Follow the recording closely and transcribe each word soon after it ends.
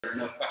there are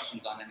no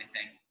questions on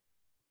anything.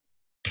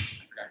 I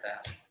forgot to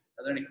ask.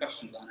 Are there any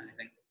questions on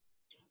anything?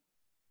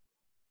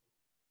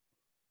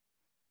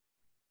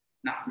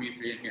 Not from you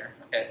three in here.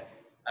 Okay.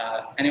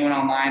 Anyone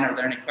online? Are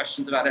there any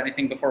questions about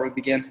anything before we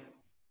begin?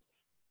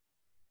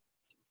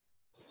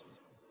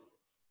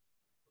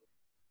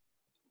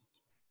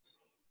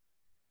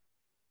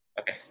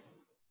 Okay.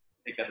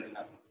 Take that as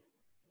enough.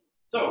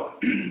 So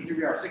here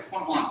we are,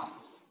 6.1.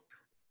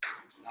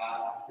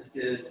 This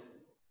is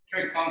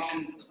trig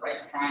functions, the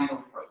right triangle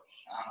approach.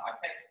 I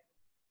picked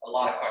a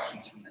lot of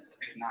questions from this. I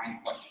picked 9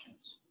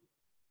 questions.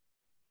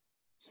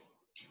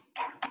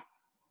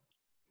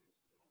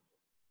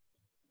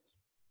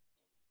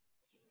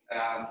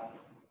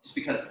 Just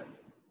because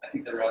I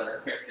think they're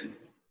rather quick and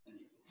easy.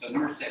 So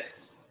number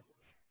 6.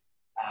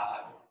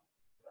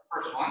 The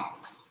first one.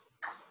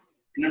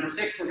 In number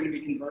 6, we're going to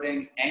be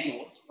converting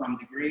angles from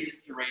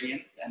degrees to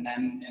radians, and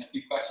then in a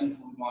few questions,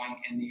 we're going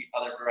in the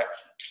other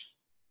direction.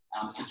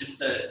 So just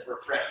to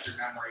refresh your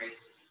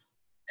memories,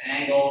 an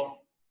angle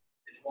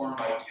is formed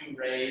by 2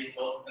 rays,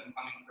 both of them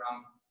coming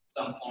from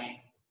some point.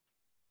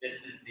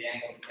 This is the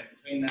angle that's in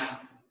between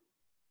them.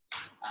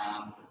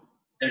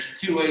 There's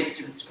 2 ways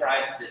to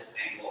describe this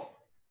angle.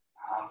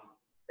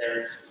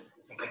 There's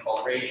something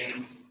called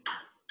radians,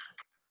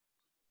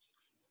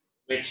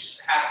 which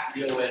has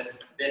to deal with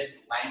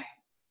this length,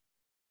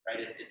 right?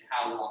 It's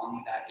how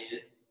long that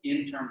is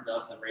in terms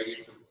of the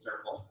radius of the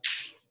circle.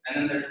 And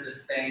then there's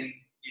these things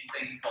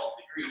called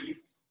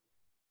degrees.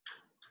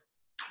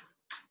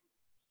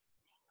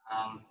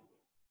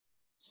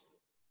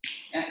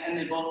 And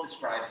they both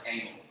describe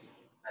angles.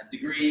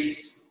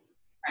 Degrees,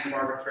 kind of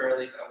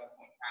arbitrarily, but at one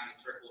point in time, the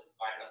circle is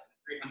divided up into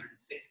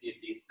 360 of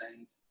these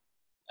things.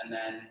 And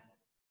then,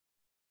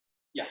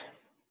 yeah,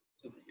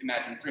 so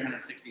imagine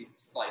 360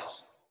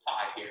 slice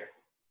pie here.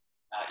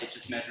 It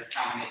just measures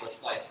how many of those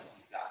slices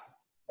you've got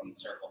from the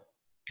circle.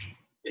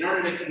 In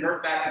order to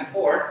convert back and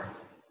forth,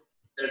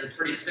 there's a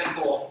pretty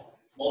simple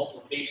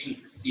multiplication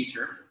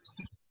procedure.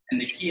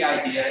 And the key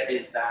idea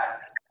is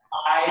that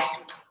pi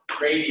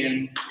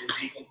radians is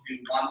equal to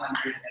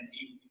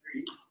 180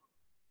 degrees.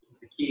 This is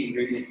the key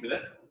ingredient to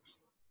it.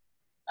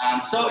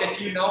 So if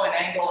you know an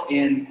angle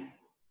in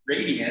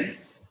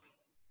radians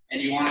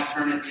and you want to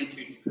turn it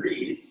into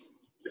degrees,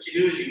 what you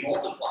do is you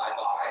multiply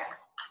by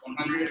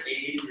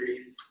 180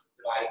 degrees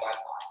divided by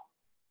pi.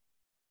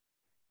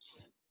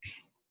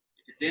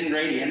 If it's in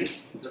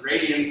radians, the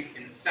radians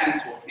in a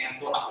sense will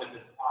cancel out with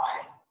this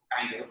pi,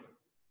 kind of,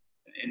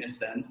 in a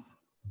sense.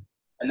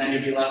 And then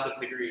you'll be left with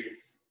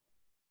degrees.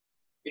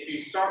 If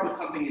you start with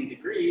something in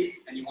degrees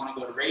and you want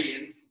to go to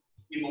radians,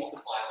 you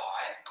multiply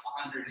by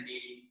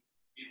 180,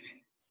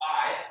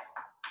 pi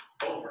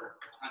over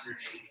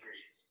 180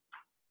 degrees.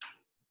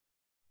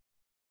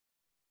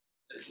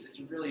 So it's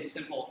a really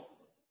simple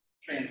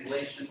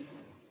translation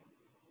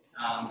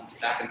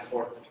back and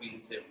forth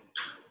between the two.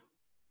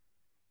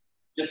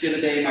 Just the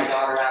other day, my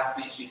daughter asked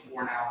me, she's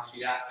 4 now,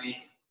 she asked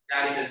me,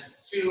 Daddy,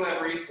 does 2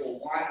 ever equal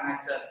 1? And I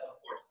said,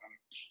 of course, honey.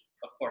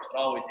 Of course, it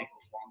always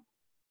equals 1.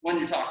 When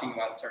you're talking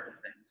about certain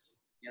things,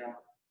 you know,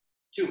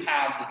 2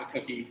 halves of a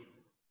cookie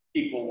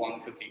equal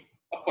 1 cookie.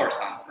 Of course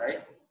not,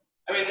 right?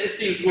 I mean, it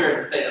seems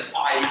weird to say that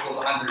pi equals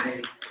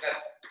 180.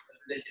 That's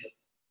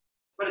ridiculous.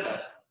 But it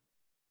does.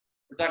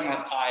 We're talking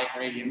about pi,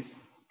 radians,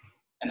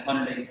 and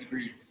 180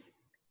 degrees.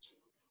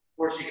 Of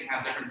course, you can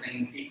have different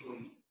things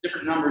equaling,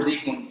 different numbers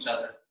equaling each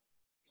other,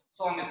 as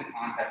long as the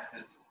context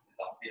is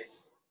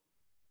obvious.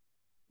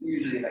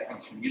 Usually that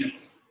comes from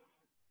units.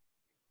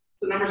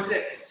 So number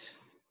 6,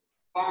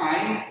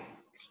 find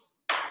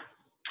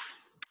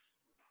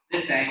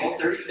this angle,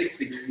 36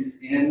 degrees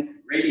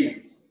in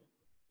radians.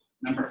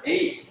 Number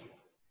 8,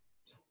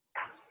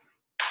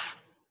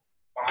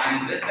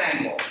 find this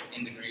angle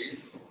in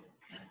degrees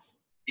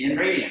in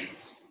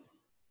radians.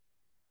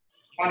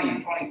 20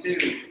 and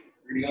 22,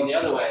 we're going to go the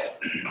other way.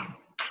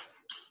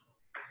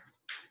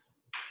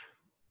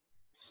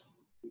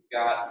 We've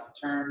got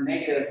turn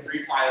negative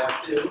 3 pi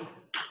over 2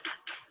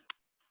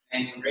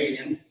 angle in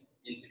radians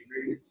into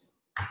degrees.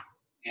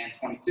 And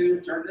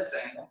 22, turn this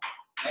angle,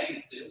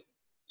 negative 2,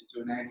 into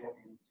an angle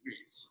in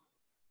degrees.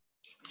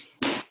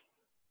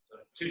 So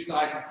 2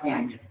 sides of the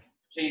coin.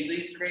 Change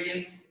these to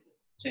radians,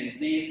 change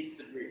these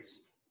to degrees.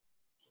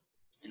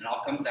 And it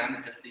all comes down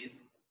to just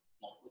these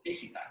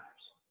multiplication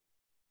factors.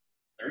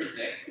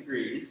 36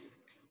 degrees,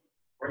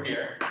 we're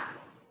here.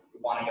 We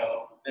want to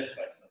go this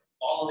way. So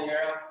follow the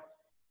arrow.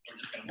 We're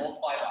just going to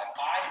multiply by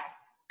pi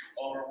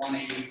over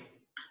 180.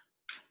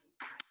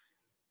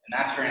 And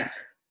that's your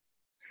answer.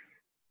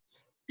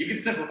 You can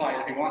simplify it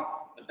if you want,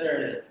 but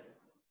there it is.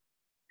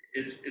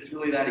 It's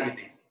really that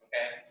easy,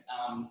 okay?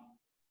 I'm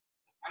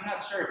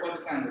not sure if web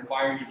design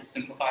requires you to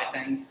simplify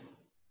things.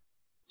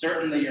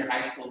 Certainly your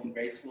high school and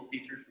grade school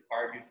teachers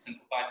required you to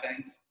simplify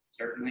things,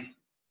 certainly.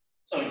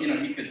 So, you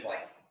know, you could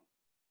like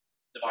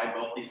divide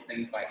both these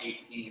things by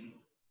 18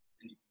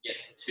 and you get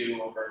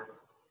 2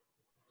 over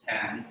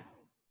 10,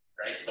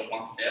 right? So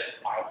 1/5,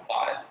 pi over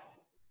 5.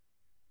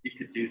 You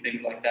could do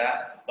things like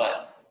that,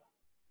 but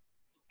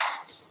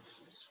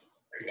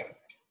there you go.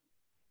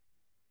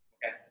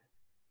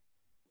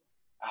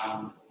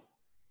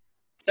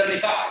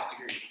 75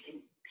 degrees.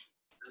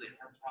 Really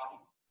hard problem.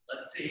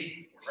 Let's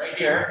see, right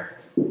here,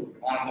 we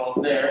want to go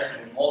up there, so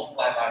we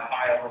multiply by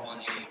pi over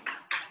 180.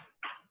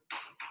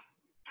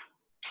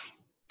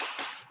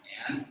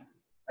 And,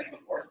 like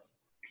before,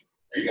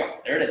 there you go,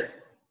 there it is.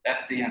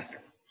 That's the answer.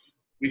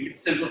 We could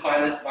simplify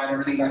this, divide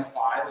everything by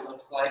 5, it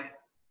looks like.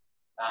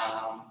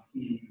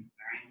 90,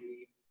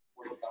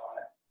 45.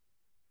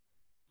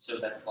 So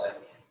that's like,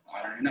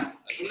 I don't even know.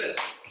 That's what it is.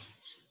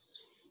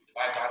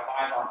 Divide by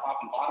 5 on top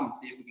and bottom and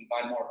see if we can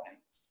find more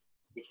things.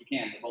 Which we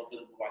can, they're both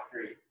divisible by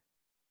 3.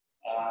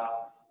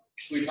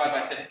 We divide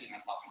by 15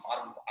 on top and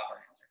bottom, we'll have our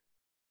answer.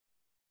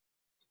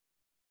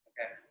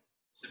 Okay,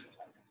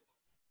 simplify the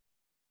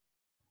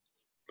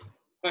answer.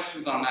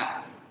 Questions on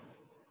that?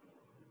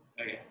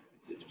 Okay,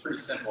 it's pretty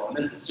simple, and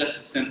this is just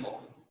as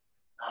simple.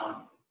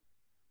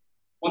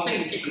 One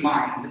thing to keep in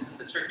mind, and this is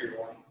the trickier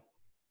one,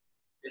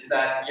 is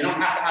that you don't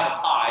have to have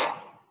a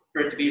pi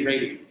for it to be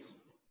radians.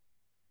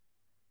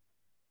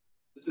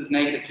 This is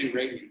 -2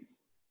 radians,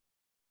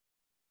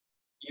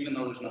 even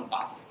though there's no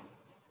pi.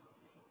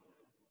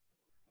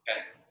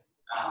 Okay,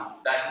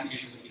 that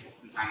confuses people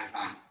from time to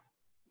time.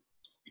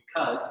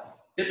 Because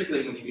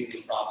typically when you do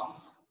these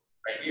problems,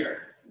 right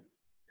here,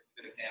 it's a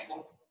good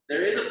example,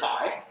 there is a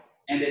pi,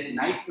 and it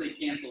nicely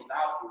cancels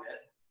out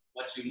with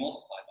what you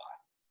multiply by.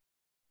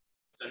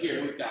 So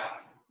here we've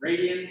got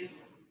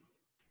radians.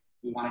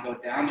 We want to go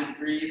down to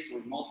degrees, so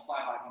we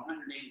multiply by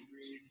 180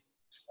 degrees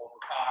over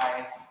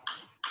pi.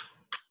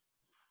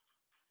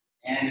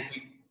 And if we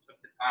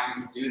took the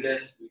time to do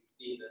this, we'd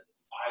see that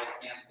pi's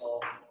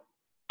cancel.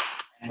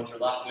 And what you're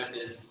left with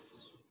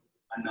is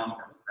a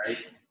number,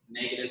 right?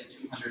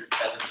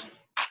 -270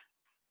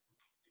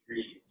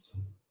 degrees.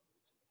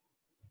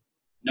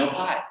 No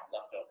pi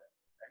left over,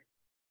 right?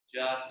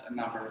 Just a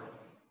number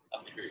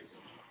of degrees.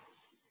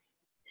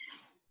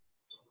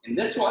 In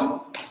this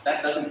one,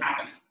 that doesn't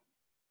happen.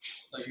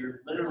 So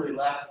you're literally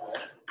left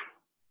with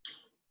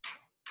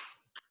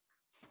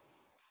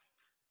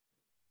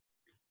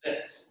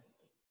this,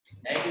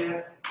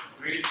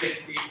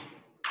 -360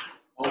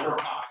 over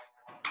pi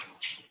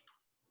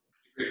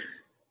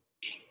degrees.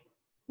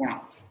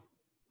 Wow.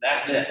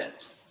 That's it.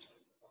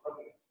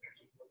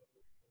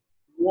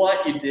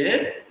 What, you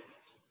did?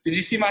 Did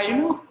you see my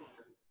email?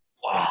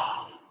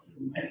 Wow.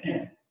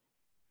 Man.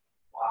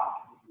 Wow.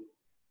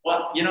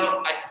 Well, you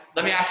know,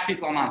 let me ask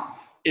people online.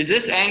 Is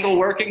this angle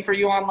working for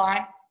you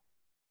online?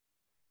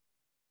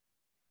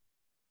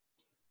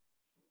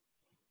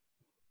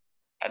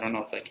 I don't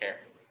know if they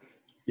care.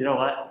 You know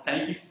what?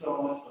 Thank you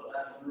so much, though.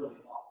 That's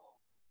really awful.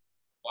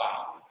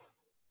 Wow.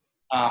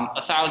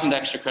 1,000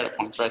 extra credit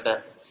points right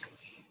there.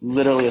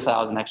 Literally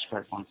 1,000 extra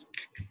credit points.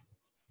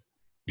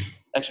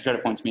 Extra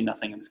credit points mean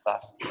nothing in this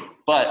class,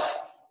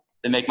 but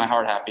they make my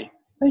heart happy.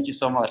 Thank you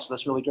so much.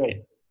 That's really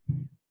great.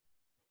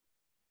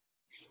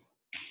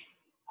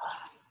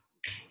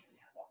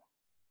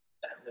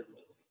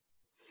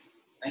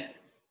 Thank you.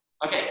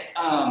 Okay,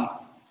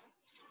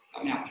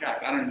 got me off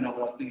track. I don't even know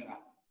what I was thinking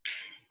about.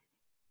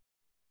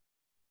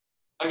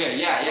 Okay,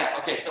 yeah.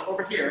 Okay, so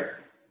over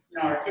here, you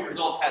know, our two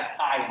results had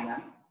pi in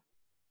them.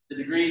 The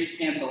degrees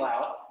cancel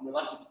out. We're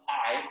left with the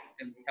pi,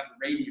 and we have the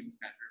radians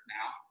measured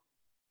now.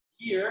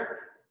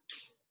 Here,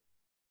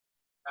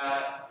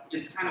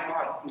 it's kind of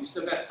odd. We've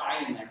still got pi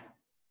in there.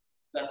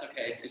 That's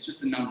okay. It's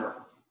just a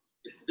number.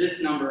 It's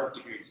this number of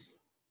degrees.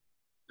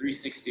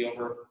 360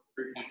 over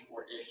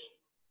 3.4-ish.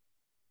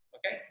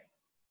 Okay?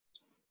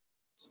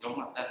 So don't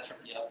let that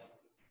trip you up.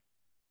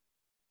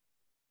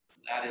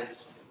 That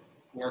is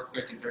 4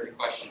 quick and dirty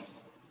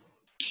questions.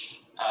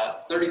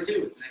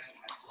 32 is the next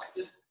one I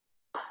selected.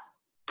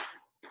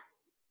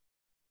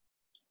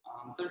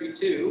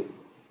 32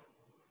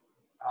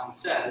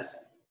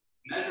 says,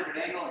 measure an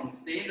angle in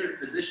standard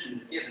position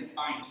is given.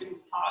 Find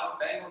 2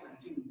 positive angles and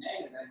 2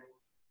 negative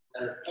angles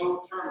that are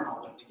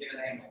coterminal with the given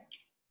angle.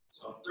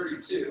 So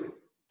 32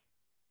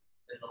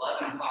 is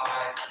 11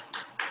 pi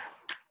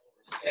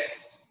over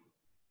 6.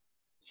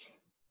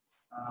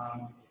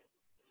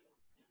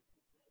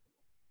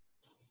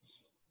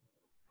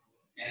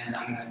 And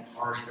I'm going to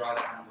already draw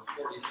down number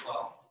 40 as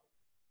well.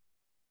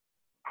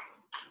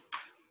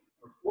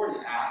 Number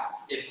 40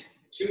 asks if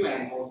 2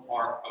 angles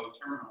are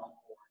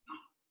coterminal or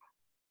not.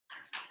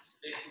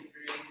 60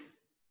 degrees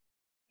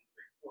and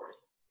 340.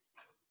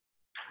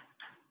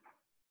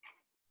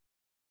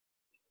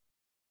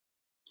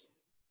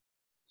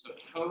 So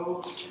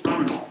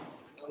coterminal.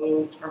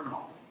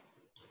 Coterminal.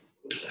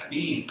 What does that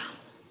mean?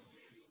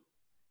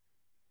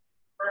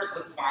 First,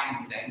 let's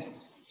find these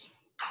angles.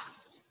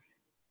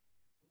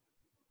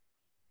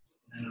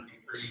 And then it'll be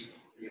pretty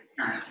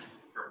apparent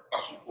for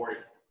question 40.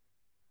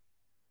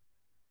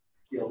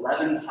 The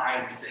 11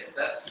 pi over 6.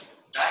 That's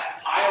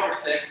pi over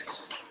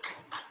 6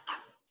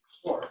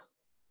 short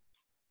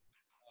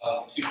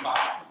of 2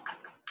 pi.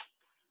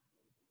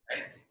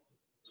 Right?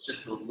 It's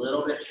just a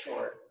little bit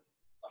short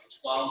of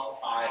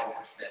 12 pi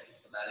over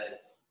 6. So that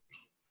is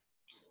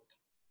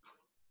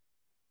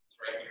it's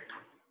right here.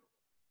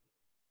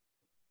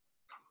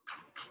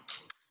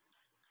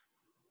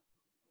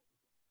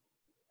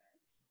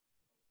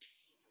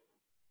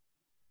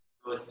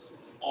 So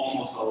it's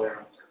almost all the way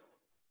around the circle.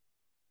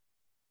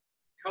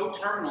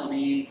 Coterminal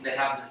means they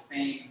have the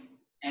same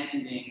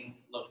ending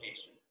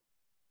location.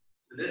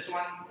 So this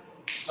one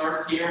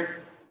starts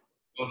here,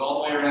 goes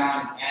all the way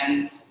around, and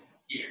ends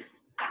here.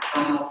 It's the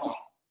terminal point.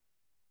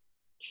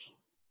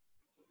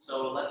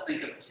 So let's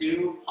think of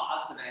two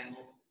positive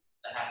angles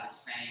that have the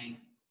same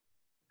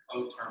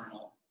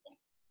coterminal point.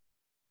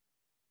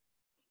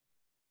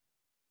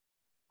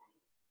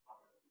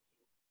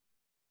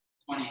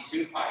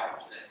 (22 pi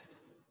over 6).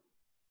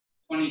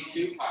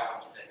 22 pi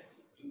over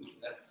 6. Ooh,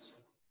 that's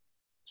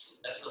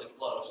really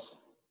close.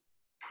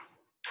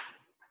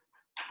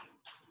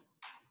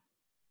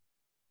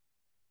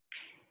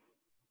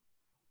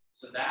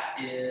 So that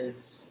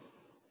is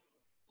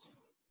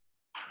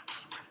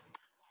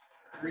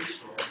 3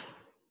 short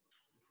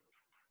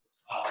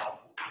of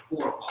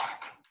 4 pi.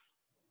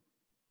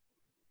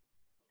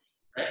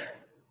 Right?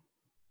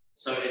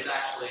 So it's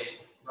actually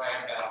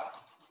right about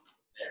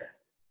there.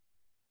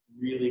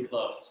 Really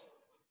close.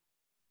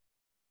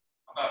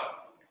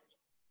 About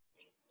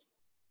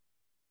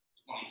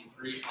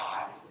 23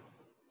 pi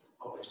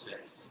over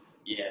 6.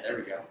 Yeah, there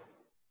we go.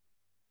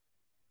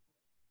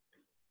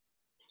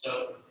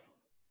 So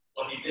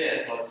what he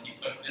did was he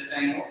took this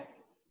angle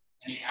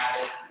and he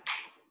added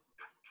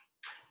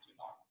 2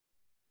 pi,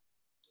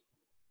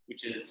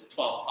 which is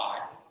 12 pi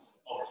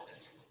over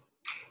 6.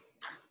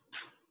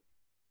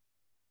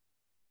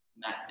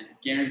 And that is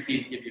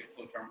guaranteed to give you a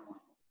coterminal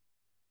angle.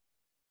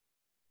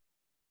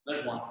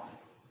 There's one.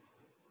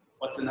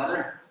 What's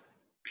another?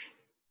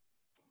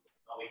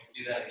 Oh, we can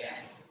do that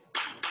again.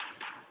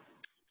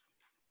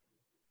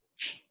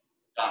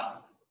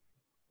 Done.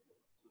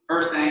 So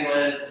first angle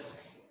is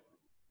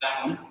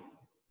that one.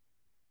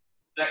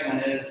 Second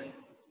one is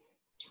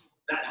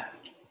that one.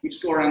 We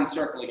just go around the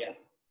circle again.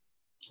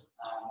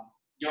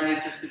 Your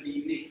answers could be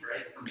unique,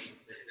 right? For me,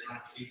 they don't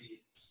have to see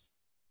these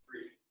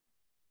 3,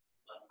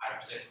 5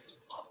 or 6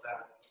 plus that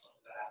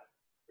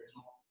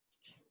original.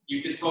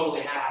 You could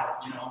totally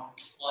have,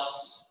 plus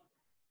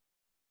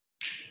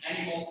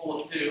any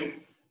multiple of 2, pi,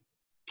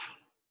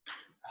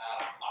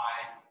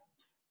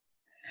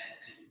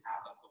 and you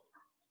have a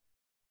coterminal.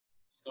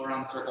 Just go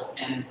around the circle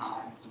n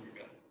times, and you're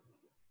good.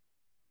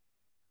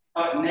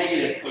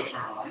 Negative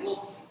coterminal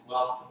angles.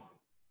 Well,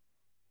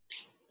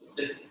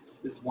 this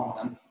is one of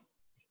them.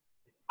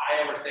 It's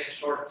pi over 6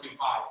 short of 2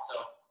 pi, so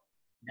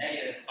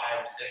negative pi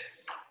over 6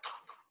 is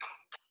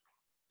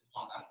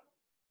one of them.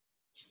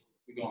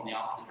 We go in the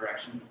opposite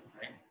direction,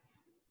 right?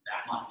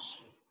 That much.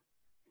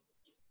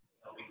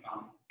 So we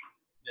come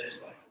this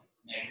way,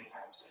 negative pi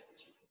over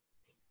 6.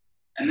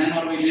 And then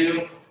what do we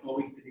do? Well,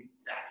 we do the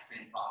exact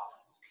same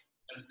process.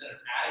 But instead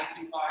of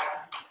adding 2 pi,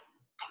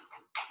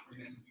 we're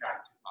going to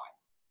subtract 2 pi.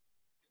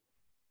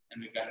 And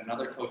we've got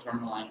another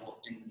coterminal angle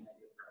in the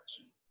negative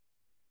direction.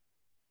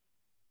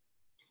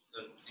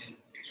 So in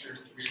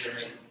pictures to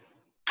reiterate,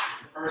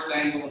 the first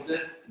angle is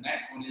this, the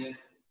next one is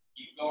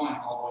keep going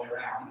all the way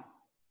around.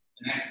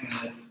 The next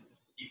one is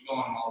keep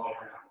going all the way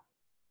around.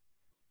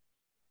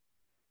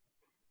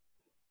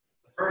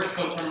 The first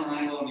coterminal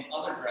angle in the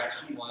other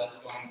direction was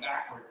going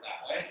backwards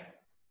that way.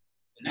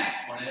 The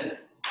next one is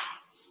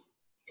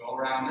go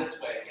around this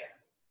way again.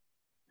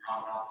 You're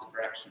on the opposite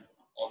direction,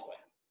 all the way.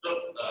 So,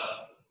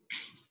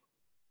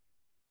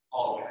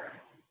 all the way around.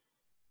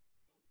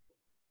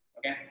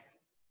 Okay?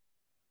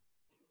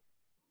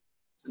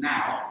 So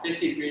now,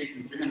 50 degrees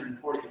and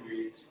 340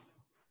 degrees,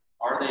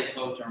 are they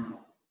coterminal?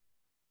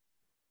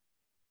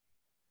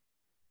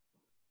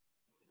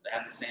 They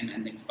have the same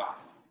ending spot.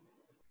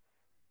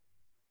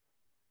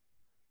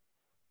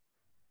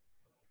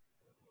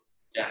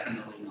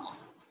 Definitely not.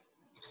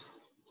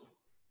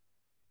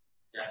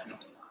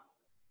 Definitely not.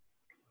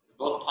 They're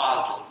both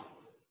positive.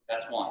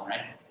 That's one,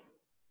 right?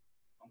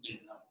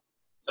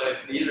 So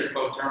if these are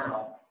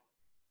coterminal,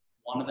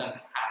 one of them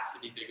has to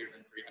be bigger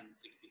than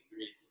 360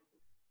 degrees.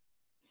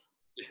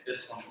 If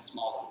this one is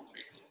smaller than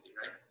 360,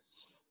 right?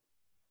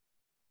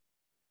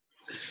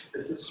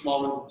 This is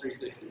smaller than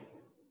 360.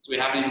 So we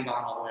haven't even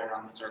gone all the way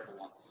around the circle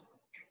once.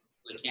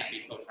 So they can't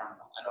be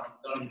coterminal.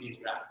 Don't even use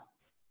graph.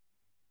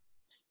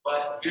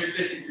 But here's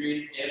 50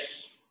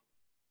 degrees-ish.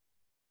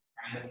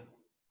 Kind of.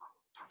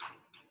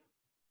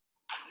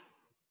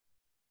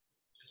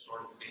 Just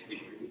short of 60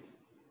 degrees.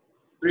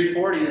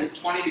 340 is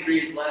 20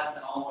 degrees less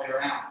than all the way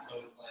around. So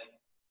it's like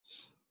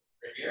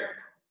right here.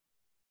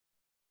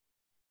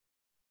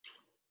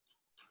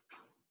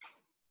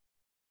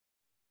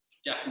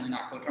 Definitely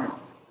not coterminal.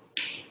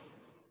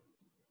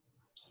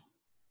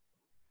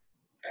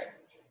 Okay.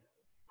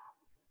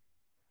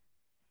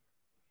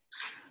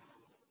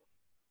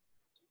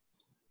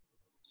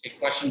 Okay,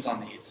 questions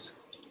on these?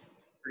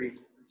 Pretty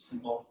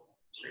simple,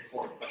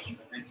 straightforward questions,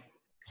 I think.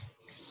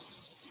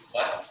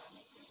 But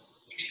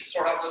we need to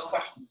sort out those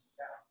questions.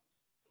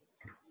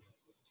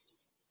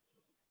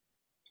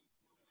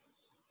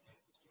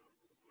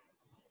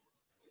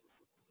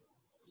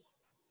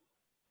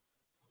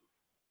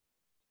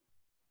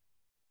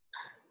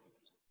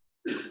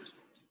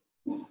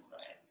 Right.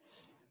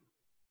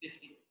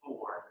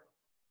 54.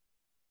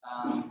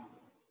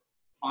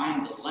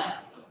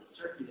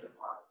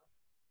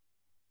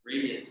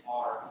 radius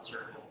r of the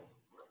circle,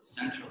 or the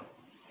central.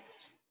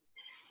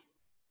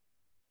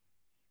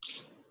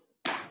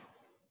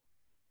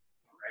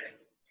 Alrighty.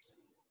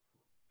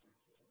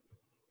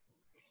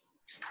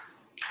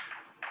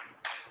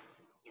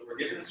 So we're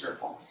given a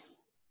circle.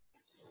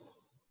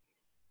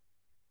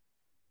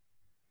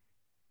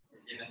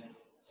 We're given a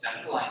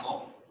central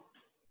angle.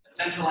 A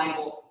central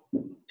angle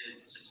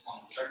is just one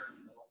that starts in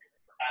the middle here,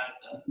 or has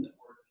the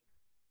origin,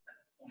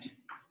 that's the point.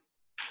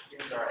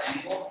 Here's our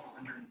angle,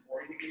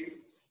 140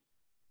 degrees,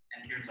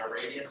 and here's our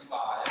radius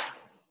 5.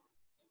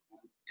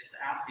 It's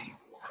asking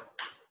for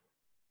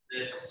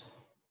this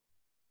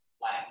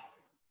length.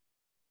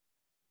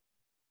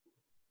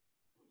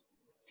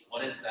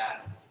 What is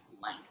that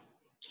length?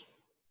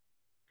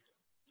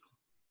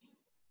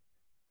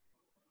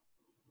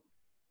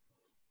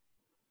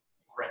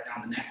 I'll write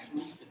down the next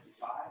one, 55.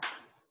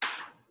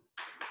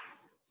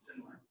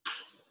 Similar.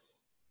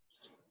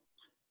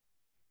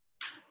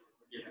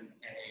 We're given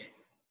a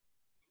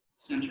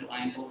central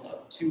angle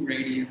of 2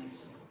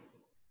 radians.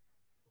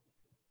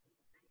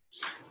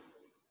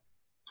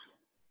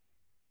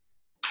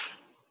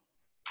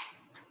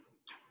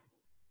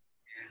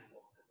 And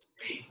what's this?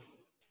 8. And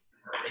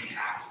we're being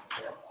asked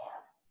for r,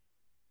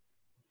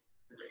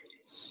 the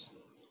radius.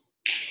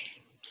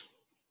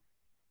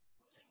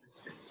 This is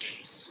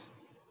 56.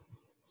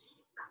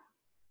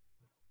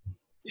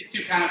 These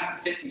two kind of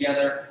fit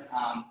together,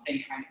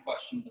 same kind of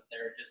question, but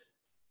they're just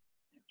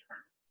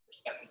different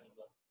perspectives of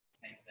the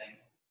same thing.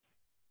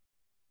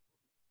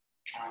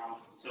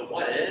 So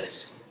what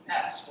is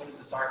S? What is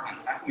this arc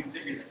length? How can we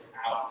figure this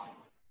out?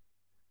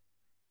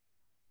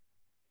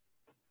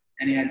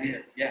 Any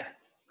ideas? Yeah.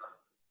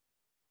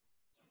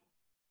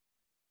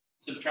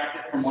 Subtract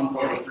it from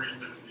 140.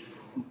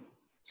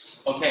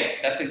 Okay,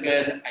 that's a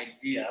good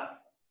idea.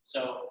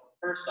 So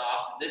first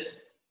off,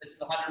 this is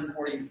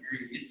 140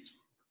 degrees.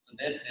 So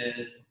this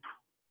is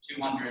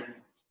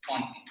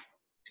 220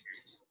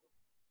 degrees.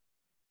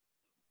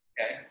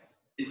 Okay,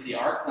 is the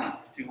arc length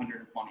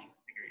 220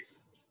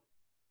 degrees?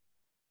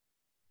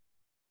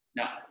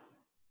 No.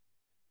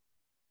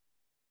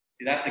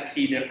 See, that's a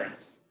key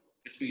difference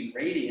between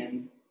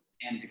radians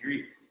and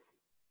degrees.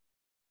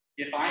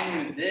 If I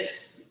knew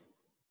this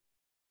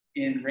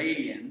in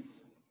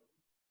radians,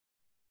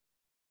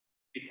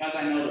 because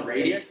I know the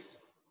radius,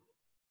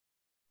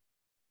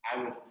 I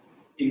would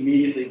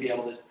immediately be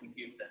able to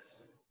compute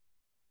this.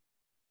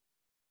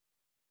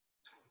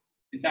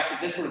 In fact,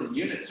 if this were the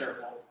unit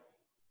circle,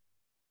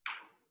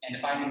 and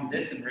if I knew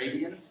this in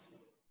radians,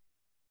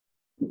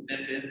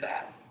 this is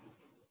that.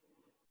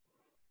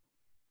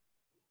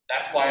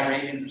 That's why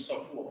radians are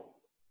so cool.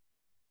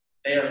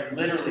 They are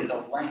literally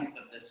the length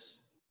of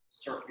this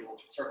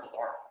circle's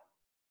arc.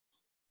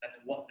 That's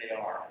what they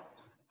are.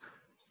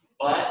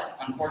 But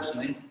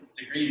unfortunately,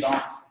 degrees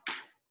aren't.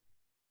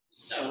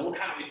 So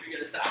how do we figure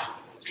this out?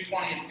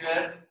 220 is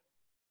good.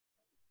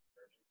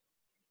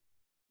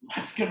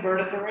 Let's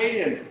convert it to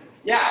radians.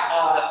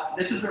 Yeah,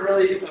 this is a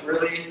really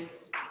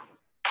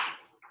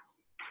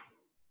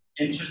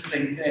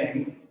interesting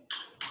thing.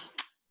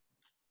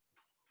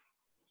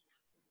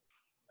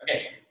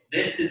 Okay,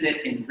 this is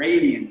it in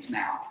radians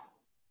now.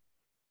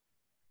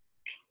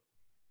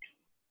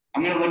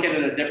 I'm going to look at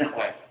it a different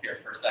way here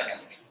for a second.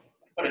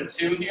 Put a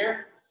 2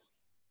 here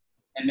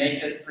and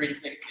make this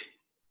 360.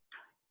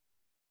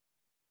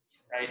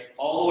 Right?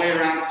 All the way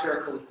around the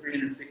circle is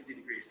 360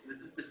 degrees. So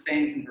this is the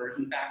same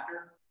conversion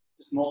factor.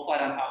 Just multiply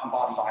it on top and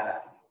bottom by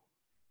that.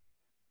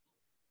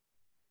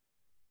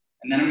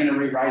 And then I'm going to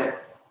rewrite it.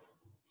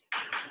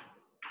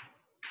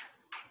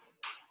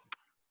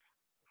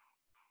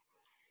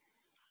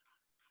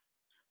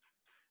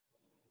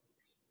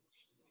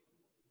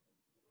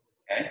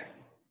 Okay?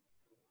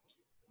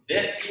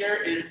 This here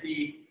is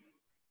the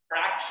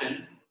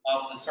fraction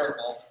of the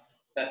circle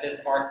that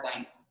this arc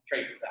length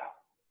traces out.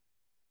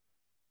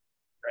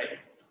 Right?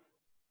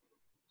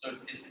 So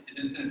it's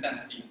in a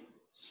sense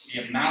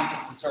the amount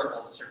of the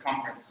circle's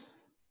circumference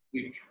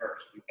we've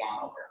traversed, we've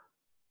gone over.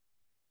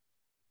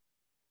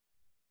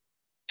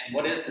 And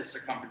what is the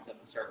circumference of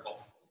the circle?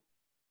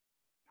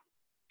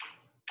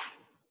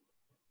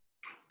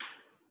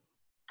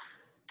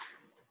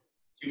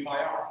 Two pi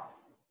r.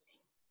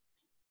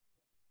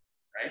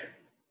 Right?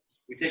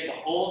 We take the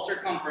whole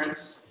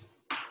circumference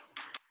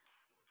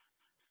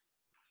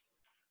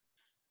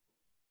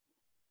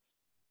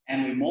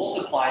and we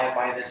multiply it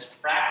by this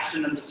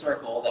fraction of the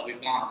circle that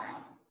we've gone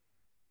around.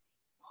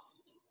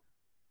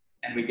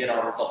 And we get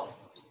our result.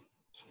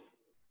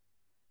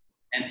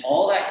 And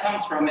all that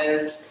comes from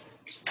is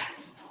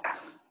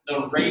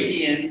the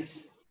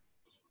radians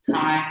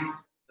times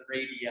the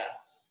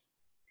radius.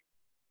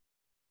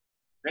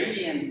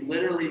 Radians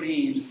literally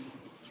means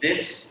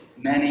this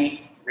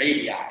many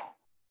radii.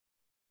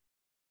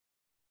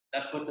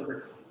 That's what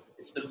the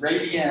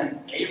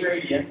radian, a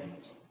radian,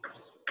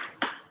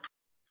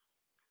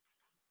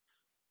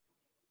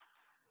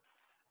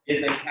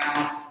 is a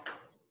count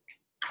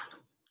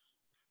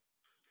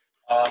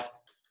of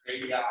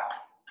radii.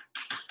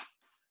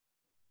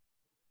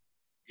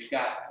 You've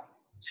got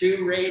 2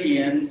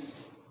 radians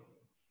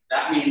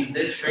That means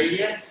this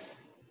radius,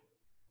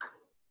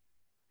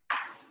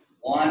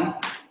 1,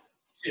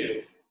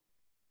 2,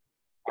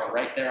 are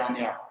right there on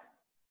the arc.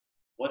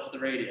 What's the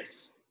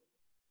radius?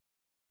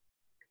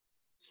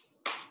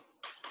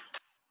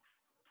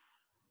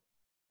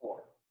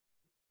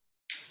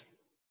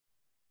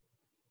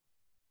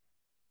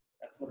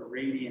 That's what a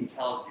radian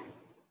tells you.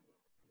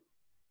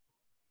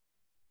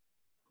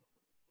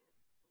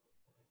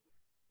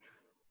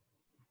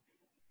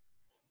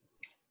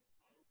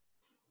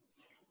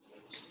 So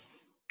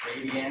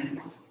radians,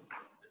 just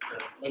to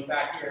look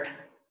back here,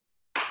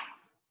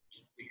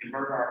 we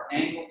convert our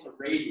angle to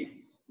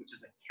radians, which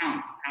is a count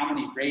of how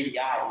many radii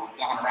we've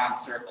gone around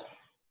the circle.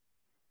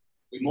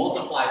 We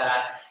multiply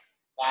that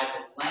by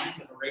the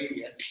length of a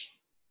radius,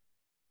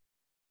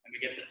 and we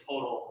get the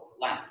total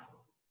length.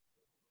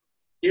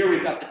 Here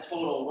we've got the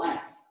total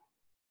length,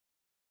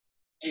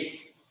 8.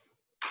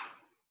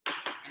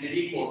 And it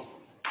equals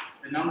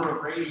the number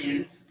of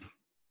radians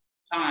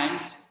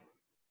times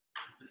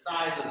the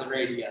size of the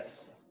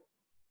radius.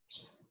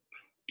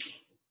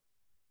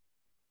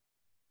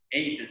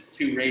 8 is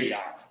 2 radii,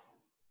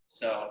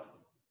 so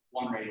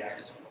 1 radii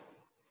is 4.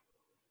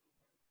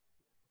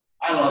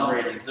 I love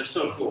radians, they're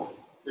so cool.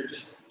 They're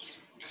just,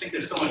 I think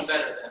they're so much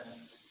better than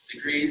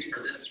degrees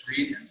for this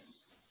reason.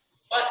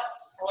 But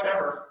for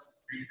whatever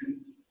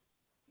reason,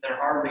 they're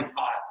hardly taught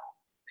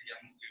to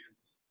young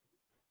students.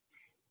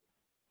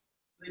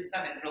 They just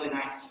have these really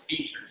nice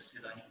features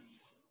to them.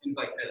 Things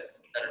like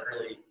this that are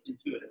really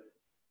intuitive.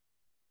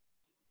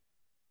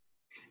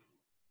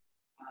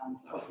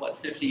 So that was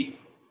what,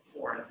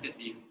 54 and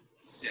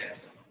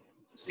 56.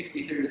 So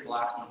 63 is the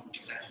last one from the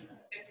section that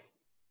I picked.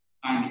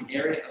 Find the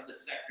area of the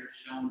sector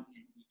shown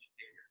in each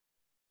figure.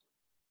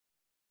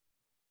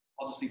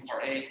 I'll just do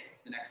part A.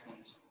 The next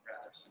one's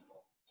rather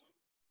simple.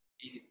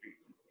 80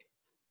 degrees and 8.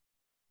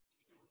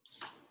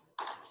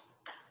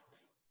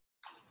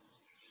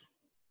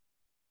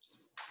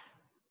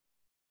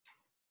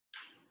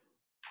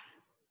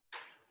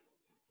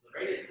 So the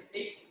radius is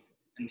 8,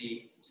 and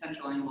the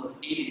central angle is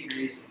 80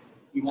 degrees.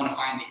 We want to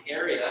find the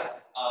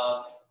area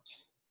of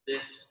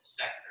this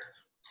sector.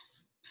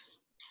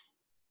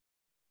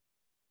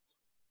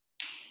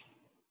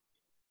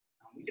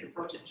 We can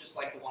approach it just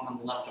like the one on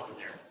the left over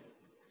there.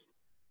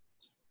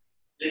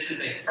 This is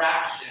a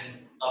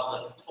fraction of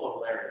the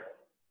total area.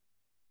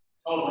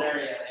 Total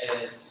area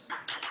is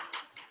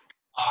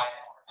I r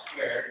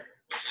squared,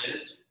 which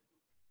is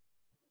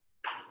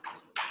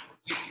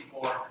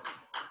 64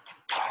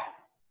 pi.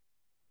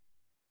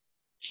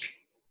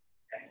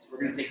 Okay, so we're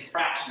going to take a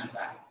fraction of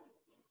that.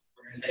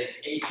 We're going to take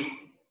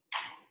 80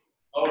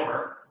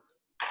 over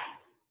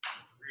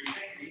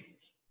 360.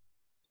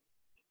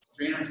 It's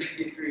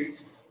 360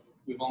 degrees.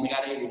 We've only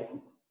got 80 of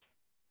them.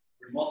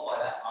 We multiply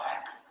that by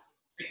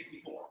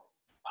 64.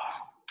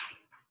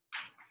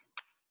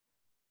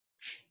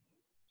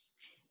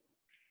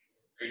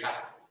 There you have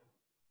it.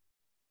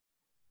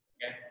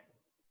 Okay.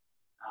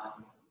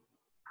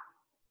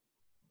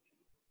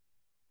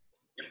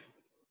 Yep.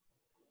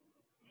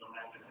 You don't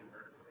have to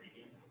convert to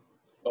radians.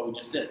 But we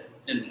just did,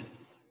 didn't we?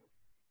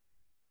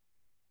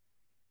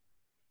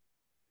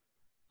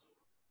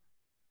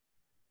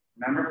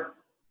 Remember?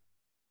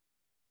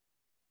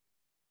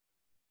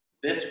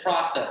 This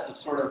process of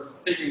sort of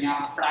figuring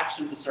out the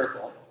fraction of the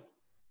circle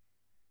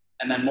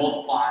and then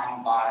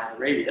multiplying by the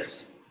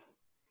radius,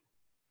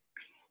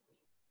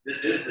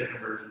 this is the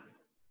conversion.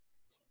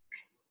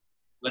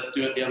 Let's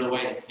do it the other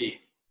way and see.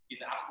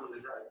 He's absolutely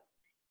right.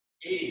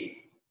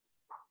 80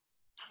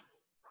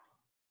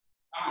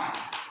 times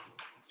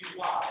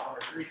 2y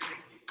over 360.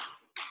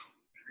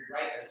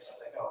 Rewrite this as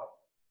I go.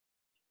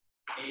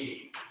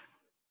 80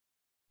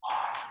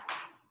 pi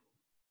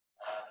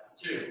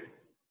 2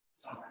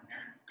 somewhere in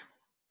here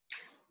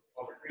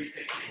over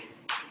 360.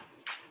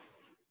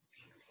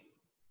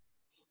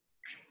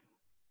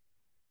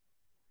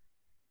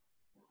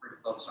 We're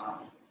pretty close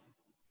on.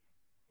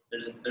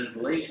 There's a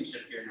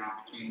relationship here now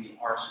between the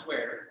r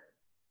squared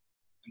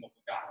and what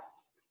we got.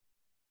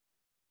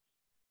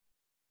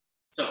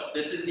 So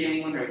this is the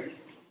angle and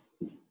radius.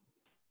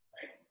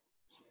 Right?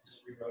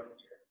 Just rewrote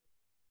it here.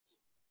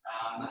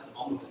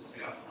 I'll move this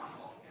to up front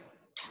altogether.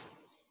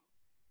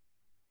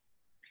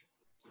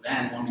 So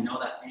then, when we know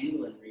that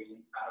angle and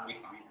radians, how do we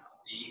find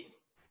out the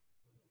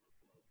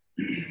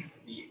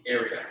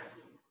area?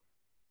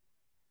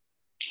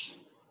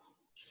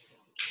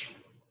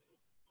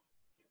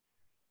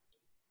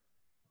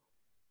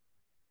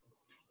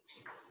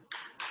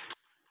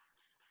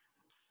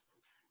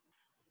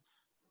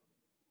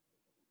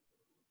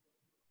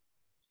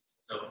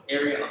 So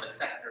area of a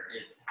sector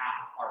is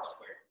half r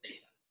squared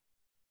theta.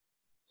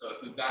 So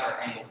if we've got our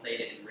angle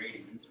theta in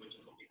radians, which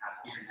is what we have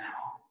here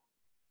now,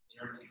 in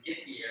order to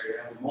get the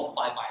area, we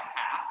multiply by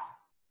half.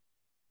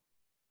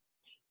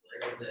 So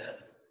there's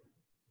this.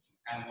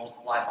 And we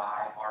multiply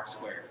by r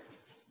squared.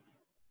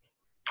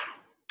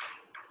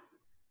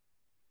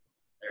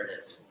 There it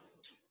is.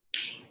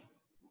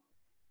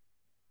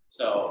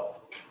 So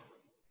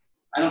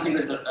I don't think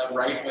there's a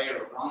right way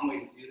or a wrong way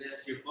to do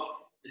this. Your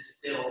book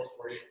distills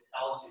for you. It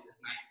tells you this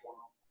nice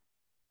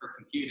for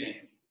computing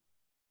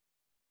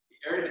the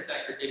area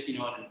bisector if you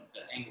know it in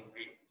the angle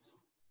radians.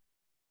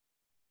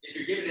 If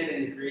you're given it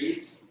in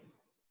degrees,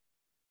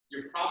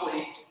 you're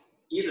probably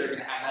either going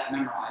to have that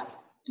memorized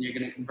and you're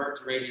going to convert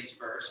to radians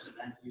first and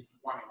then use the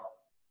formula.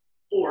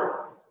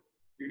 Or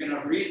you're going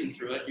to reason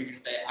through it. You're going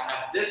to say, I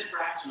have this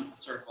fraction of the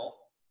circle,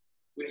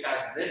 which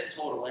has this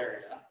total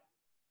area.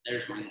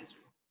 There's my answer.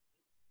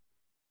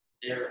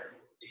 They're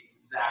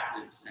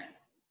exactly the same.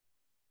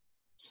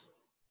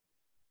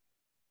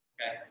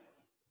 Okay?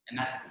 And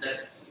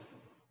that's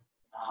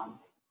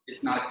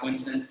it's not a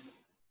coincidence.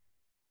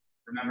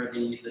 Remember,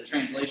 the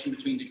translation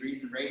between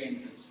degrees and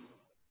radians is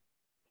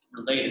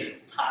related.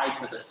 It's tied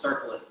to the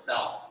circle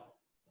itself.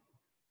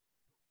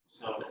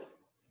 So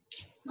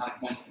it's not a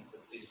coincidence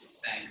that these are the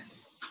same.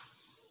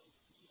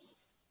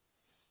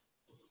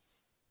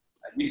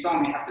 You saw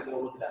me have to go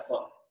look at that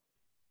book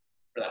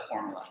for that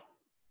formula.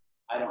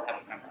 I don't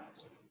have it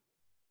memorized.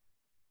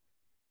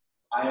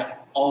 I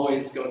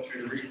always go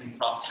through the reasoning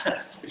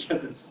process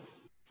because it's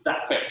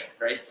that quick,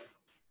 right?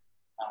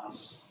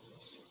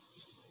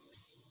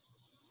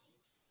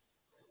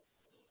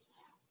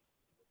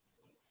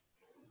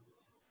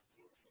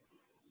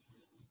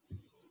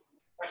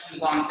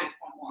 Questions on 6.1?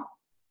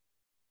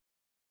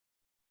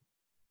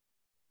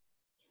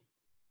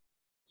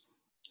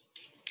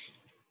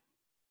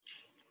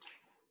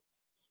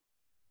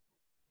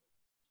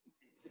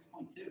 Okay,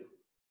 6.2.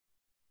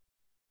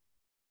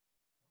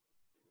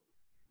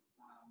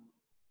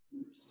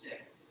 Number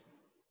 6.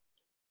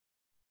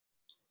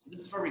 So this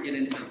is where we get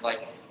into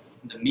like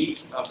the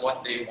meat of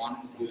what they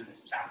wanted to do in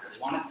this chapter. They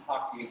wanted to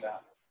talk to you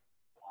about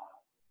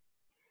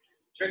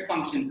trig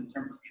functions in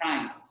terms of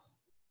triangles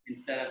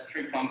instead of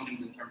trig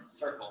functions in terms of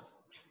circles.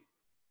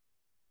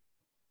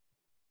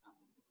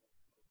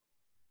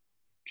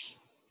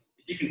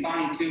 If you can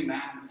find two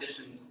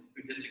mathematicians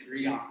who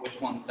disagree on which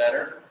one's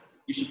better,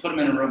 you should put them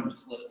in a room and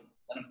just listen.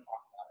 Let them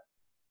talk about it.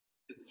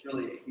 Because it's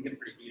really, it can get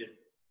pretty heated.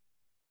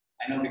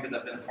 I know because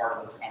I've been a part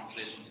of those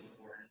conversations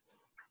before. And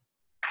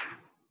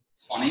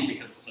it's funny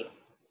because it's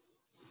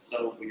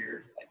so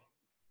weird. Like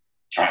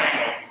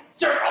triangles,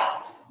 circles,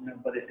 you know,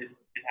 but it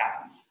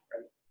happens,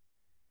 right?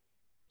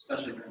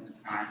 Especially during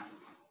this time.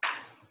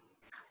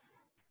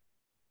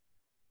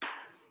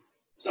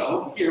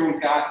 So here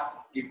we've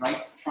got a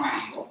right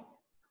triangle.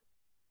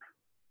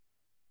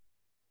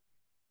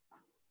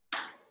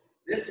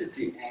 This is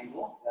the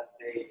angle that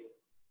they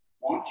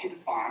want you to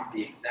find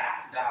the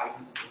exact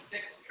values of the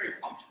 6 trig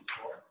functions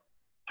for.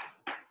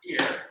 Here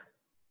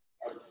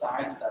are the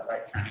sides of that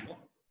right triangle.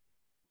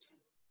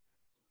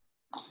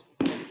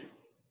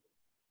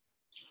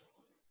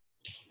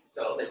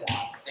 So they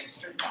want 6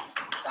 trig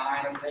functions: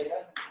 sine of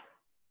theta,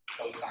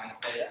 cosine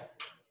of theta,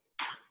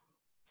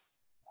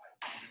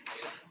 tangent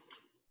theta,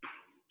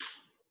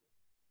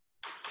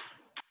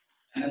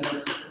 and then the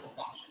reciprocal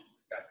functions.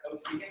 We've got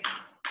cosecant,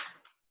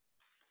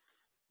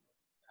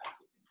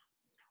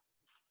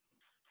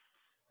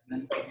 and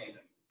then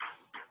cotangent.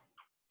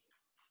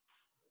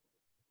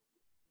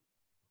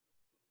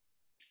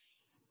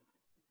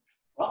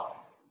 Well,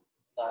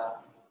 it's a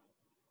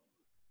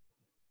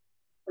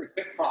pretty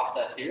quick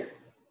process here.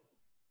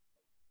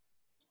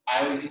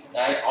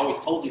 I always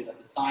told you that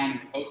the sine and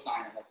the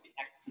cosine are like the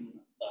x and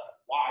the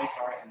y,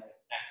 and the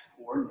x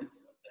coordinates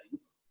of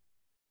things.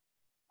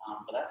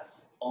 But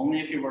that's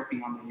only if you're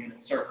working on the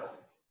unit circle.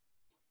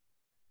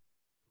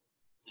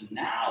 So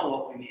now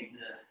what we need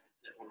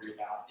to worry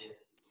about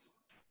is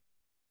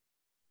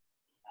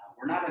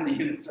we're not in the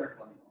unit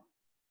circle anymore.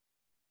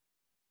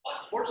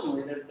 But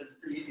fortunately, there's a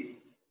pretty easy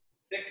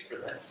fix for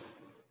this.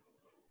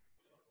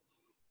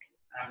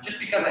 Just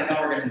because I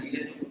know we're going to need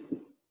it,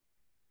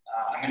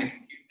 I'm going to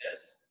compute this.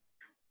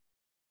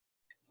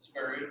 It's the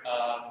square root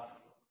of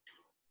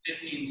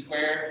 15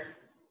 squared,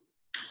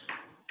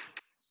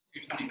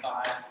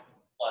 225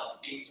 plus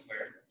 8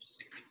 squared, which is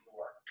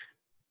 64.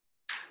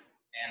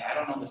 And I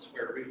don't know the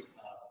square root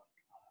of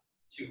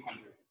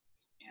 289,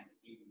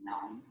 I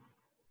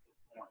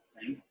don't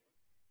think.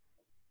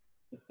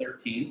 The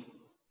 13.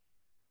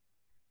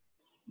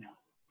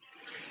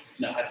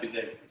 No, it has to be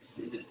big. Is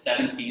it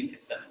 17?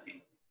 It's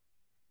 17.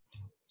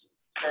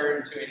 Square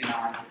root of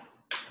 289.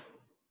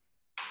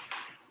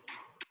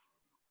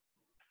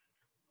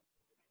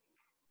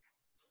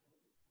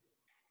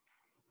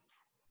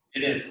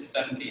 It is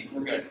 17.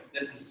 We're good.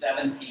 This is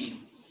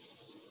 17.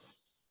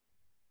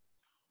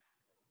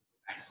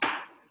 Nice.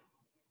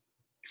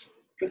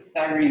 Good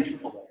Pythagorean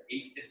triple there.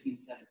 8, 15,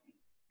 17.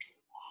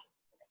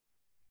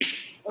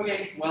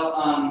 Okay,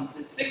 well,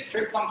 the 6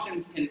 trig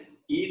functions can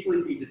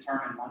easily be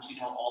determined once you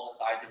know all the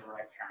sides of a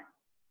right triangle.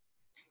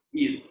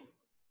 Easily.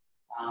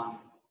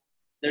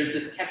 There's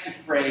this catchy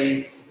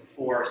phrase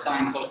for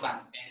sine, cosine,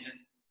 and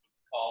tangent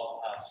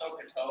called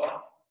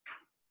SOHCAHTOA.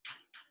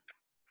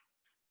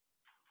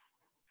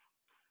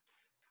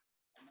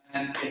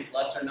 And its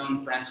lesser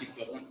known French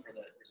equivalent for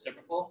the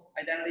reciprocal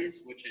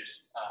identities, which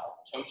is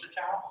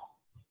CHOCHA-CHOW,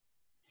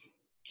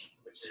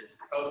 which is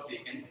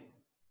cosecant,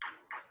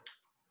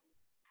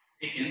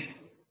 secant,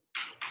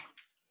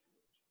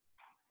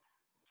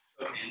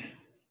 cotangent,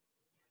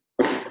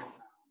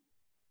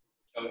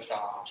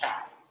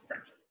 ciao. It's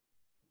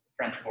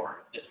French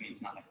for this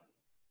means nothing.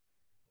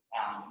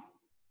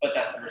 But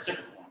that's the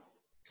reciprocal one.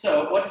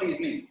 So what do these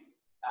mean?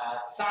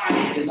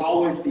 Sine is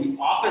always the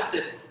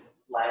opposite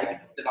leg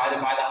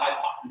divided by the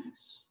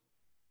hypotenuse.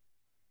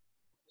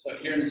 So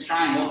here in this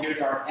triangle,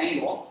 here's our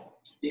angle.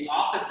 The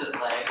opposite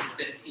leg is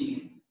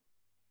 15.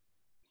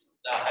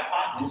 The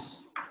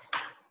hypotenuse,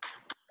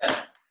 7.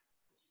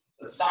 So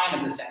the sine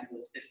of this angle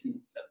is 15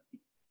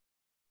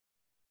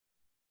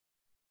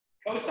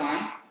 over 17.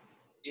 Cosine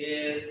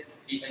is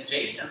the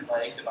adjacent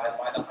leg divided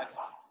by the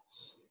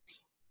hypotenuse.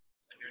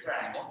 So here's our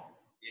angle.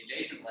 The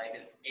adjacent leg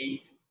is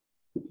 8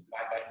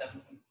 divided by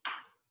 17.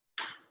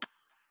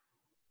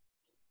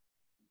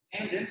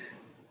 Tangent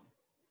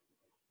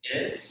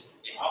is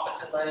the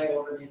opposite leg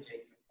over the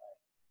adjacent leg.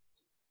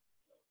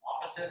 So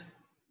opposite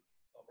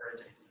over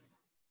adjacent.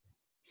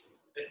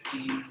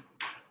 15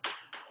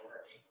 over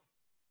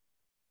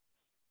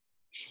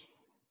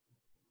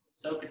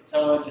 8.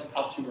 SOHCAHTOA just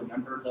helps you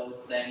remember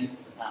those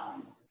things.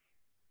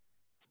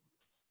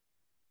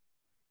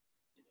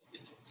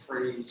 It's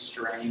pretty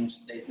strange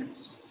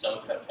statements.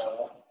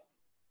 SOHCAHTOA.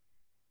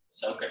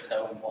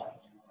 SOHCAHTOA and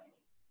what? You know, like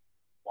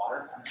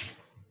water? I mean,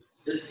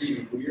 this is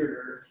even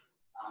weirder.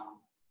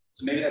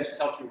 So maybe that just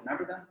helps you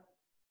remember them.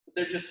 But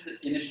they're just the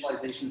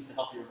initializations to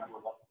help you remember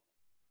what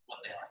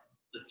they are.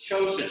 So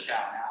CHOA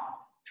now.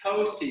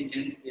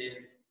 Cosecant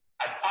is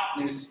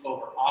hypotenuse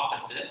over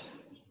opposite,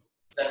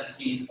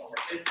 17 over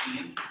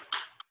 15.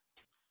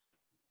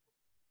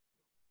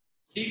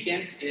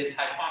 Secant is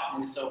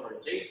hypotenuse over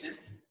adjacent.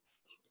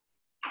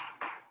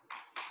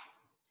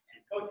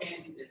 And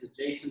cotangent is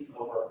adjacent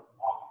over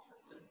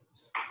opposite.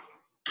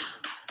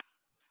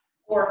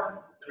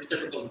 Or the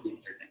reciprocals of these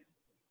three things.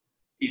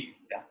 Easy,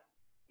 yeah.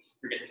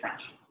 Forget the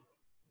French.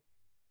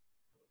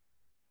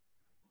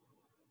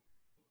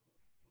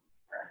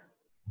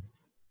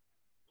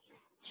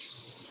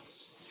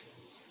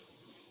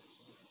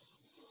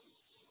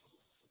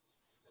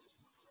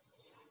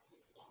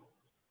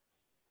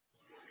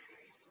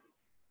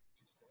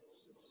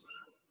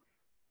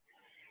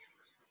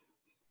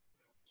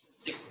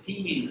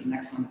 16 is the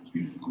next one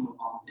I'll move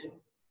on to.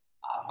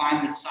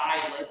 Find the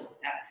side leg of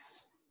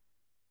X.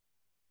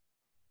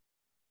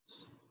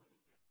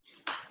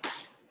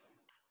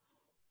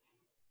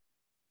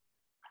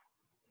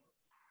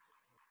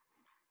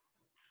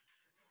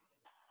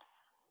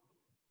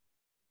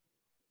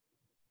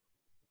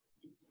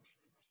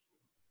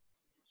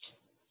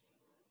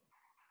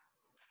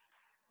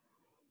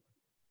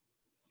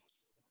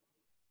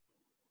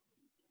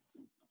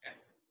 Okay.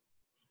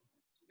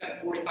 We've got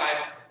a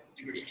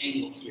 45-degree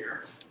angle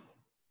here.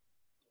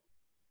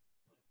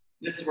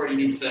 This is where you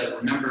need to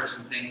remember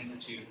some things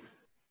that you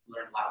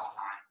learned last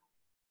time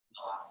in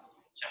the last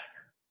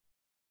chapter.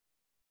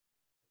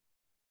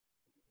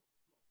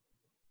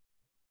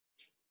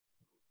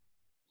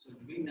 So do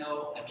we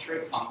know a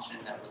trig function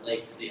that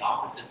relates the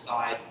opposite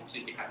side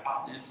to the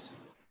hypotenuse?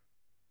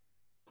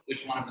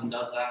 Which one of them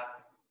does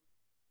that?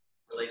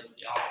 Relates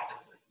the opposite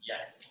to,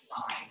 yes,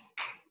 sine.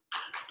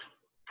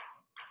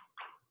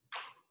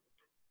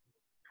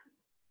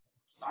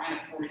 Sine of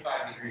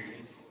 45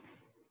 degrees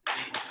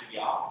equals to the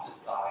opposite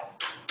side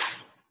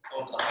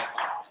over the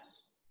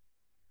hypotenuse.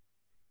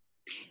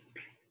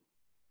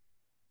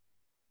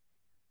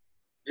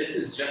 This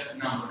is just a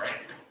number,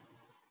 right?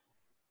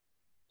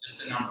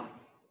 Just a number.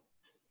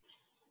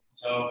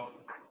 So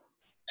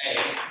A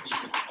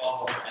equals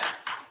 12 over x.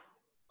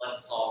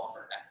 Let's solve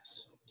for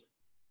x.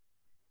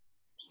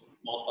 Just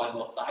multiply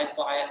both sides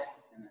by it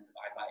and then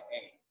divide by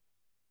A.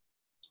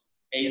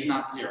 A is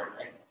not 0,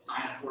 right?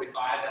 Sine of 45,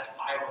 that's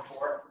pi over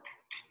 4.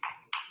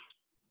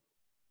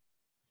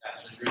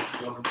 Actually, root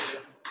 2 over 2.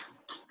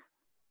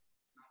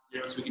 Not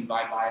 0, so we can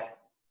divide by it.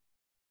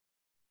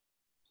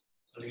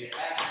 So we get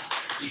x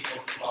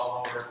equals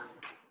 12 over A.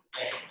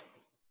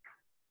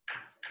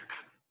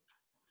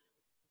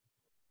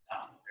 No,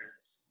 there it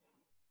is.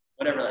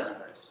 Whatever that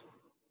number is.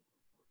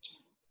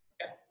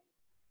 Okay.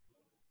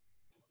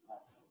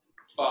 That's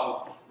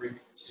 12 root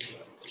 2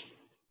 over 2.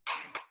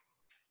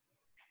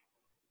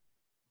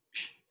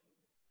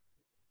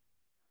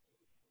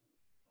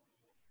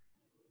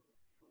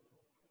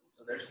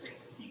 So there's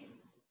 16.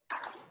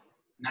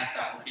 Nice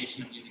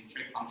application of using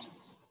trig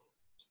functions.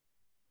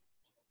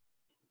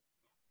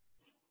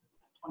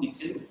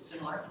 22 is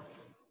similar.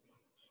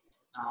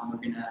 We're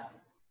going to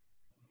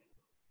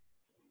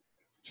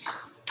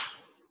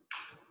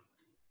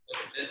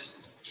look at this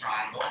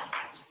triangle.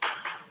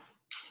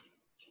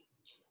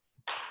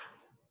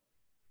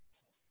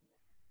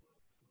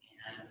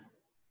 And,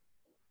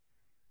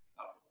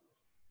 oh,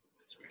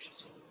 that's gracious.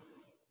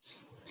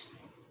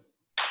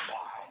 Y,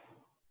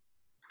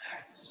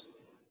 X,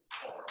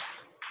 4.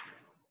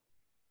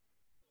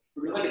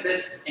 We're going to look at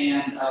this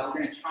and we're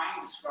going to try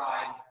and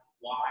describe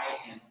y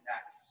and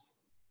x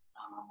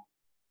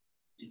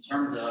in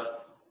terms of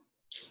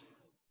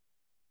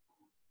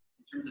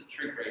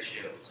trig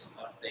ratios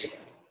of theta.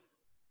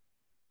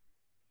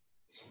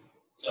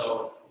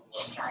 So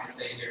what I'm trying to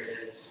say here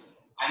is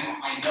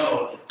I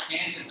know the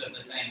tangent of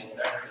this angle,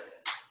 whatever it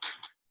is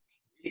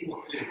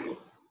equal to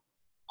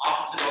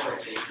opposite over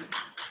adjacent,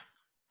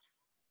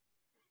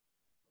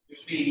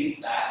 which means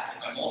that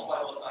if I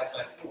multiply both sides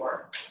by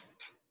 4,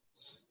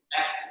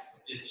 x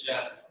is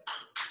just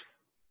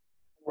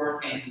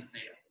 4 tangent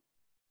theta.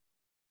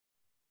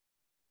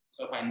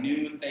 So if I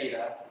knew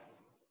theta,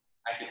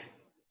 I could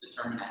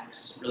determine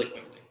x really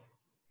quickly.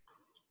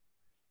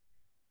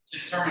 To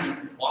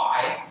determine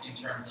y in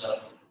terms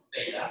of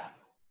theta,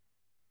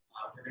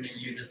 we're going to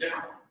use a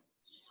different one.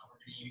 We're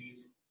going to use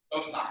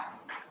cosine.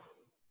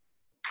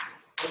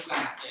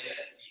 Cosine theta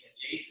is the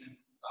adjacent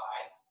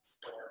side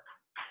or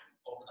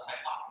over the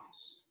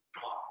hypotenuse,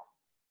 y.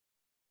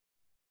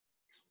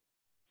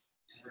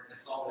 And we're going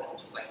to solve it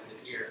just like we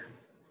did here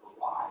for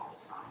y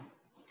this time.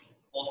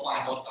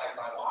 Multiplying both sides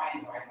by y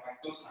and dividing by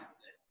cosine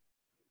theta.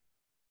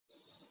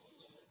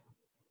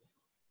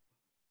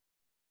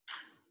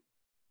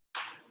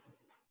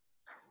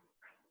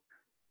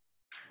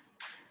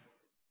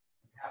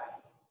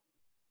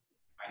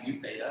 If I knew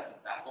theta,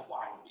 that's what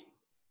y would be.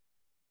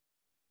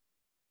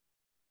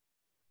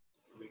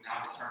 So we've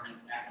now determined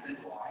x and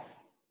y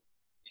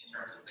in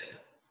terms of theta.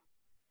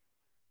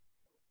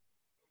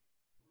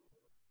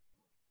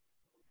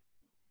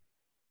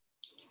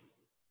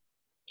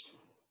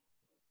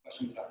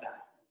 Questions about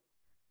that?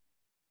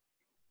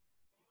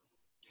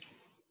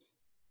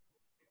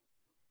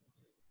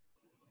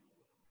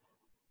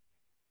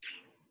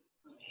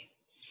 Okay.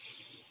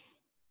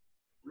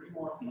 3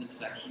 more from this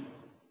section.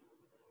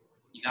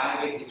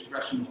 Evaluate the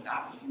expression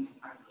without using the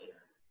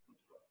calculator.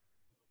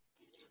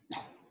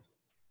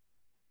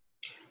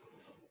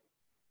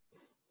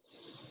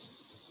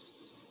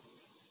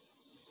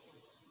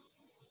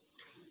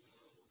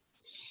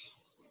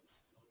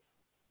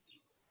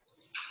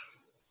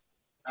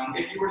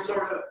 If you were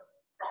sort of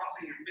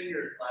crossing your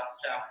fingers last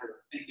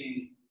chapter,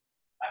 thinking,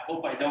 I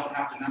hope I don't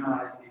have to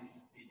memorize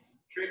these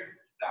trig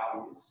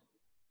values,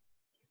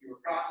 if you were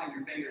crossing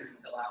your fingers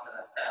until after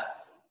that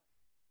test,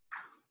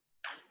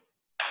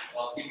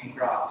 well, keep them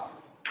crossed.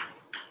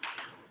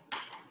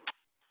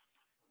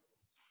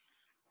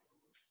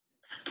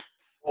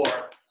 Or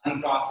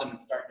uncross them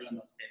and start doing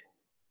those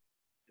tables.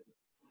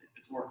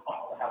 It's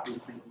worthwhile to have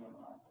these things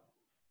memorized.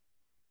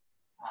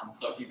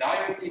 So if you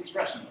evaluate the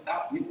expression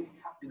without using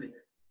a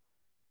calculator,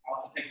 I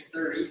also picked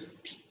 30,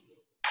 which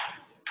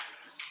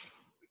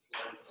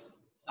was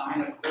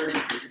sine of 30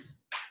 degrees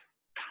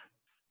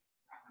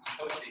times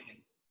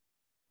cosecant.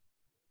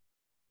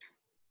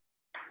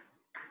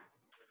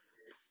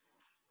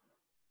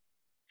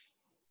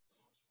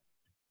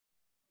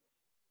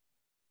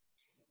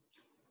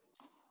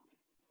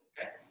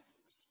 Okay.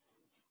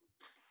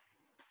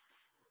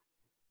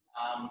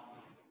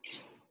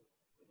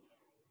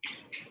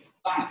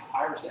 Sine of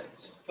pi over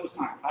 6,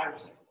 cosine of pi over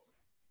 6.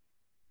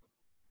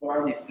 What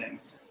are these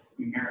things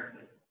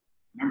numerically?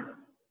 Remember them.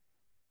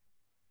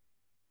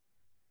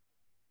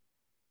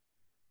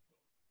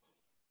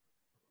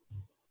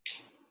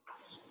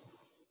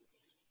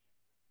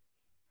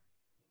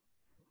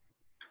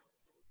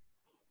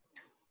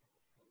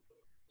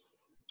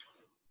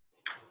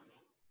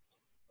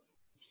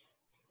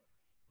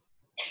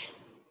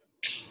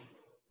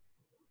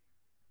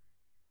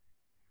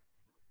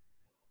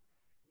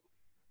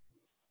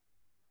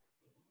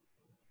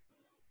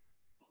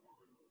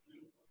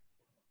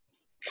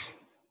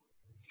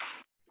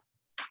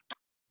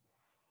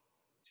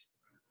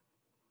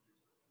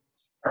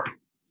 Perfect.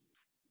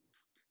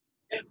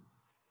 Yep.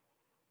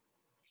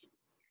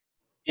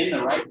 In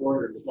the right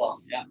order as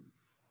well. Yeah.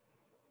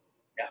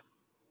 Yeah.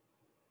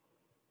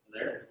 So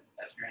there it is.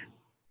 That's your answer.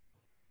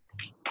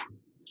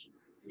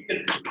 You can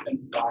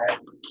simplify it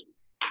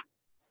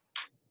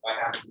by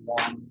having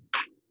one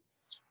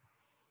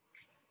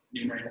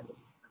numerator,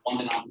 one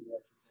denominator,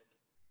 I should say.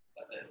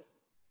 That's it.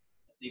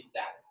 That's the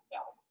exact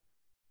value.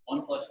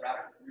 1 plus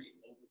radical 3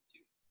 over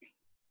 2.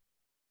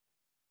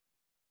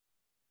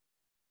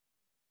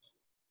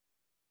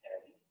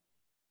 Okay.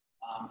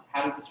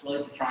 How does this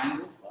relate to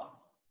triangles? Well,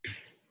 the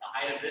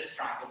height of this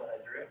triangle that I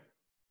drew, 1/2,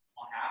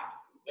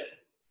 width,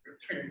 root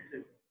 3 over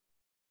 2.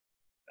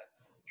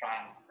 That's the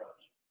triangle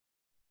approach,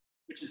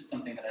 which is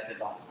something that I did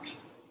last time.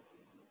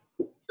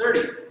 30.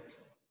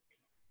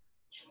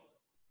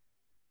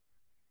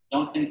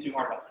 Don't think too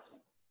hard about this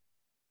one.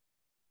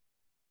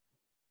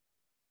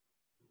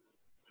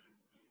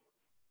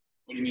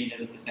 What do you mean,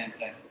 is it the same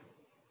thing?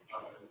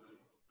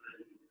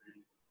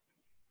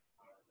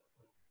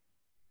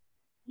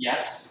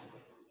 Yes,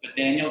 but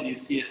Daniel, do you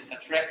see a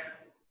trick?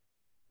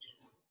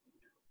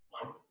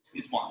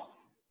 It's 1.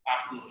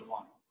 Absolutely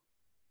 1.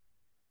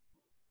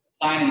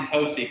 Sine and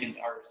cosecant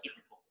are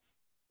reciprocals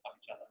of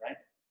each other, right?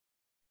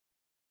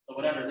 So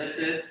whatever this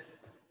is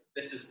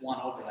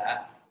 1 over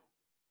that.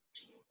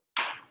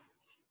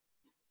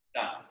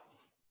 Done.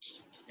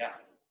 Yeah.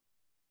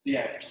 So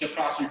yeah, if you're still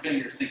crossing your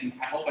fingers thinking,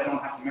 I hope I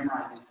don't have to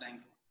memorize these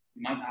things,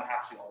 you might not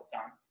have to all the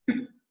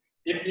time.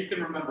 If you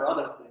can remember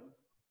other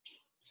things.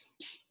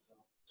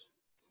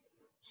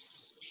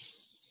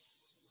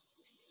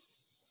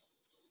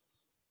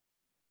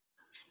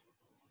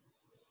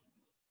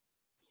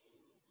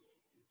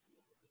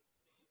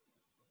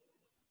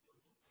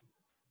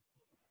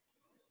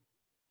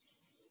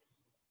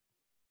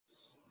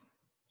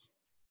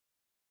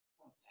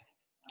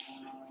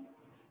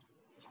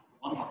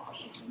 One more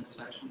question from this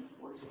section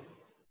for you.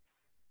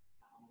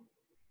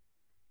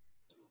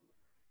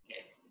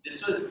 Okay,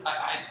 this was,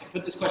 I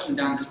put this question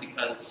down just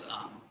because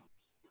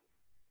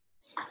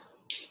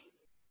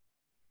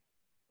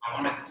I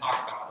wanted to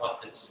talk about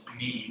what this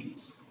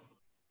means,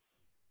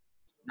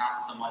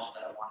 not so much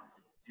that I wanted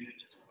to do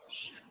this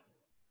question.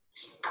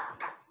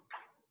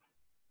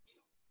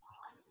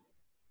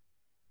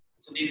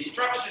 So the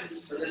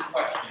instructions for this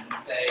question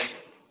say,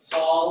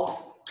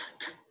 solve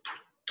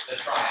the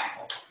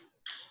triangle.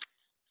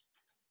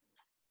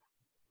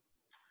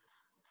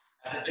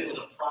 As if it was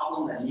a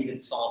problem that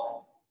needed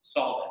solving.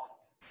 Solve it.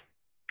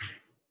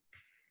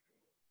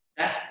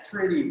 That's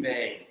pretty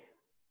vague.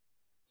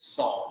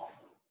 Solve.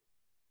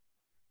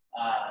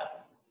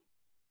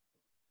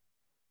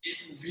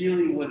 It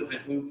really would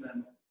behoove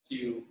them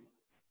to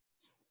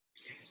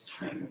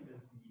explain what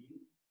this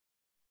means.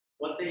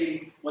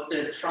 What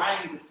they're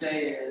trying to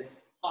say is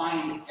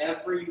find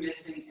every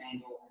missing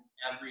angle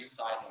and every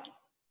side line.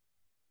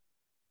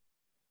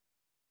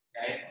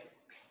 Okay?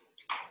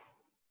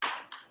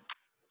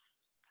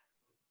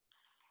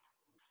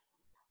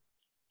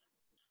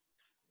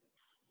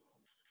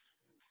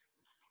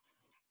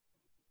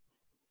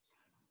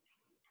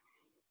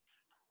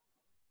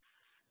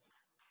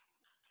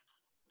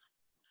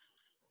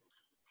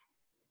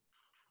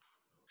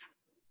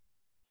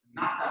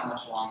 Not that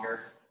much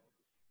longer.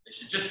 They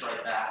should just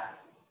write that.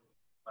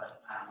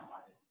 But I don't know why.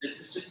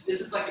 This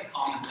is like a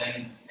common thing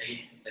in the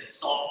States to say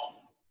solve.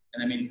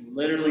 And that means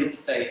literally to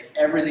say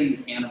everything you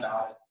can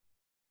about it.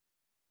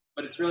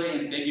 But it's really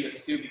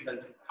ambiguous too,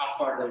 because how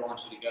far do they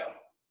want you to go?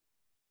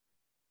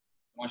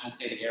 They want you to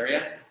say the area,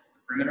 the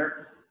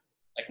perimeter.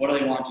 Like, what do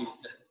they want you to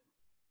say?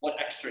 What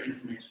extra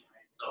information,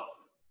 right? So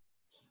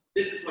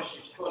this is what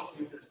you're supposed to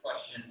do for this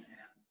question, and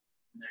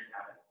there you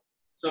have it.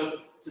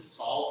 So to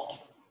solve,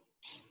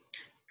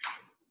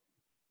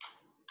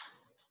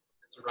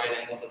 it's a right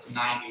angle, so it's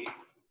 90.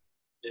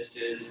 This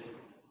is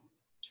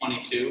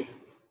 22.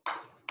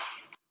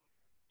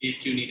 These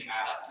two need to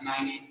add up to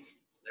 90,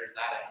 so there's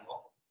that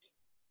angle.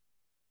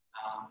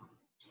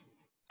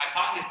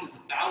 Hypotenuse is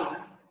 1,000,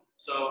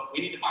 so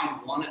we need to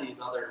find one of these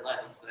other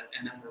legs,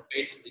 and then we're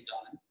basically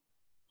done.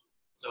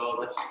 So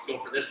let's go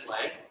for this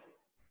leg.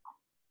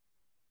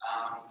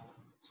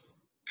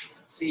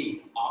 Let's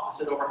see,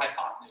 opposite over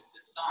hypotenuse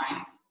is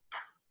sine.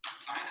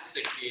 Sine at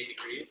 68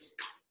 degrees.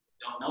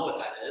 Don't know what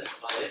that is,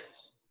 but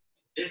it's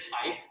this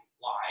height,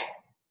 y,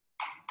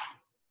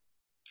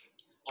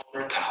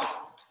 over 1,000.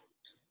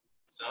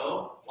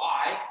 So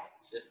y,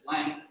 this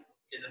length,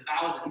 is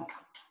 1,000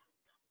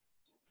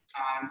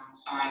 times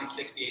sine of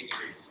 68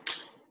 degrees.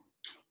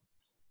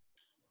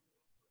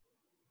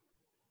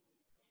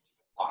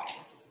 Y.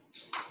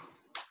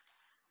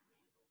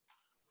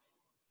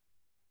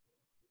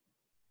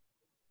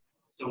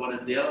 So what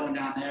is the other one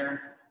down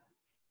there?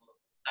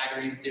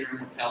 Pythagorean theorem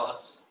will tell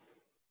us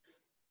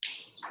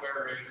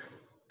square root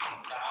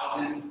of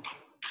 1,000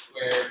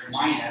 squared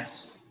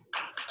minus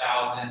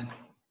 1,000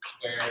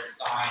 squared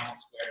sine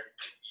squared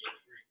 68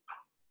 degrees.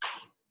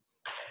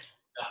 Okay,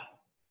 done.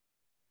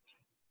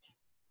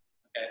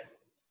 Okay.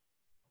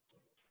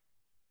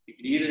 You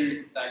can either use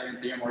the Pythagorean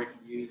theorem or you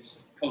can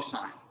use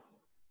cosine.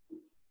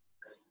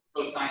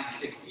 Cosine of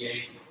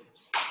 68,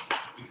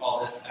 we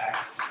call this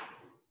x.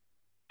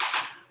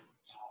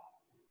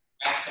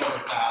 X over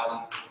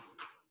 1,000,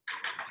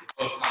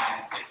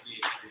 cosine of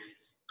 68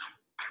 degrees,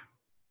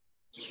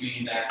 which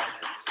means x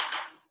is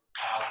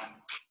 1,000.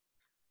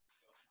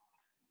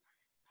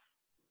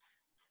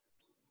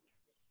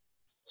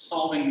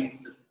 Solving means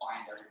to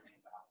find everything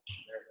about it.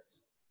 There it is.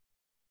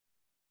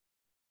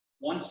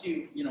 Once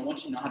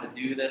you know how to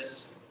do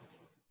this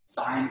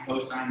sine,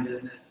 cosine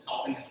business,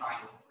 solving a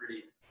triangle is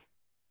pretty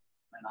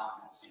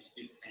monotonous. You just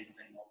do the same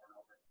thing over and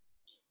over.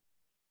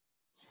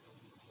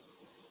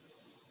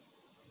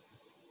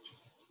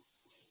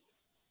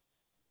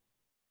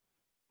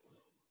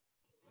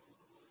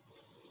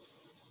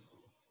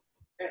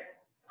 Okay,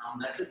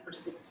 that's it for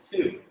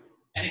 6.2.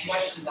 Any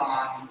questions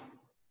on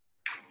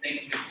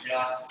things we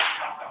just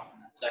talked about in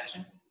that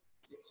section?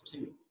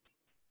 6.2.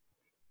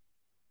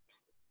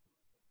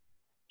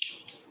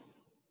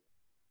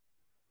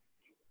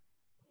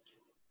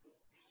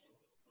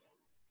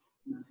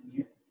 Nothing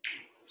here.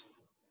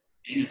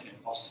 Dana's gonna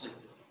fall asleep.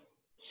 This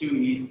too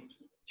easy.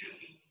 Too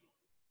easy.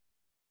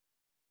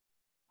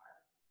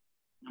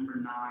 Number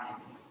 9.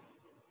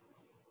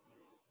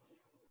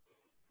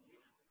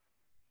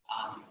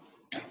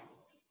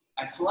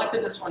 I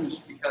selected this one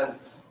just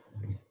because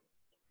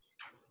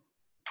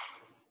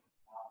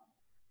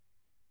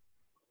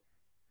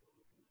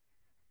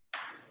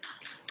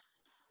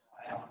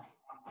I don't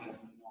honestly have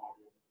no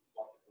idea what to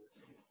select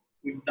this.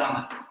 We've done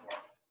this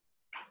before.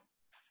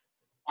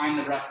 Find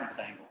the reference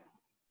angle.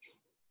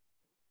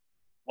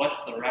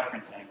 What's the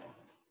reference angle?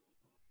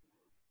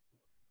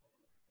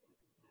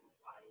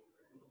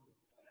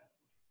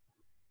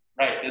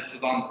 Right, this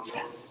was on the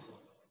test.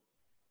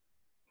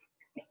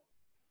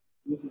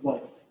 This is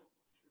like,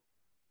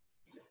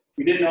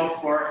 we didn't know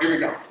before. Here we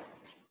go.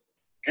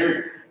 Here we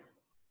go.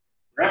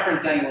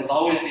 Reference angle is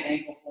always the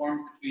angle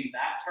formed between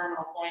that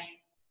terminal point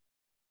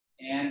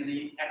and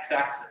the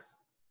x-axis.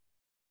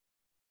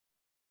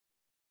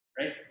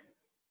 Right?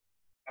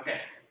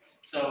 Okay,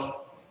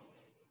 so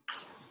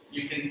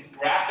you can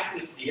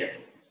graphically see it.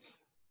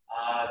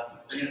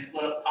 We're going to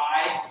split up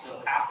pi,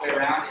 so halfway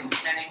around into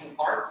 10 equal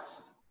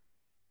parts.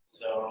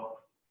 So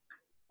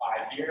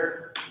 5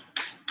 here, 2,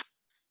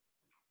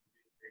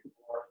 3,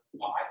 4,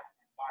 5,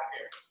 and 5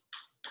 here.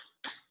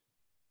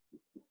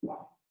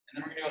 And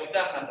then we're going to go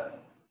 7 of them.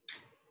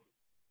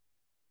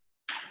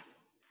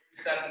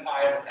 7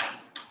 pi over 10.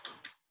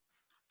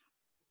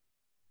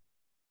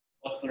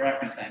 What's the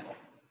reference angle?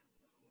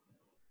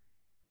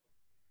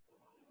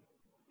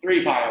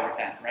 3 pi over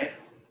 10, right?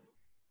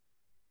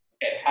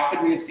 Okay, how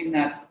could we have seen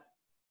that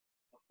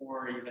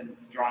before even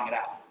drawing it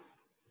out?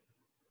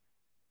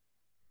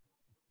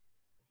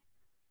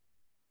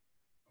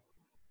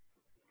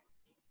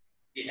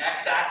 The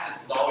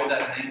x-axis is always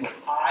at an angle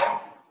of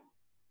pi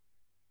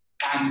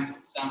times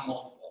some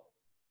multiple.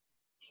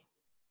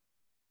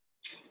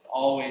 It's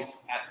always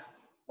at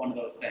one of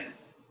those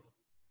things.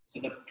 So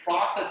the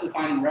process of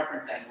finding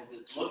reference angles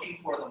is looking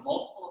for the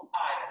multiple of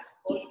pi that is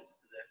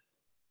closest to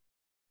this,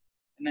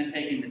 and then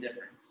taking the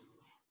difference.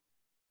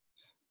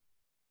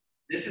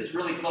 This is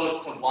really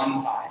close to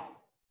 1 pi,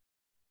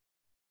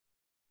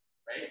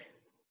 right?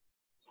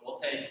 So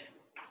we'll take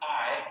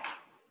pi,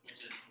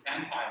 which is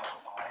 10 pi over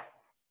pi,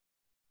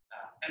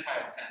 10 pi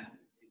over 10,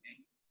 excuse me,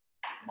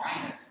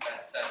 minus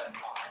that 7 pi.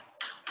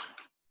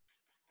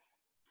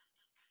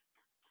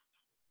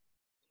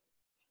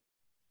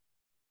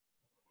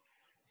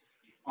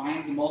 You find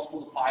the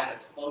multiple of pi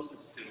that's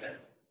closest to it,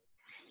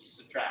 you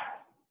subtract.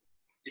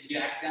 If you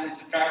accidentally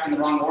subtract in the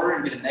wrong order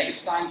and get a negative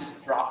sign, just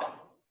drop it,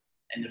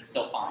 and it's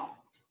still fine.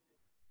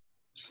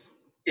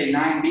 Okay,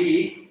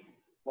 9b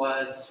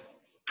was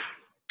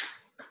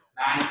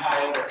 9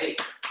 pi over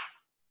 8.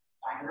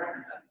 Find the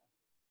reference angle.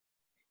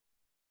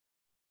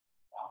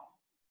 Well,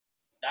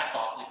 that's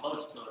awfully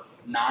close to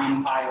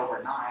 9 pi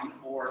over 9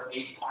 or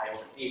 8 pi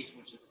over 8,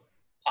 which is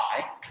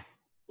pi.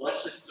 So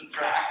let's just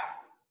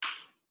subtract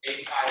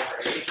 8 pi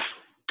over 8,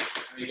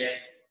 and we get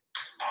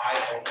pi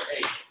over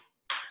 8.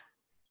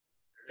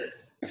 There it is.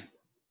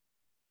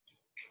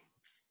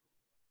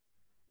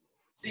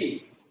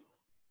 C,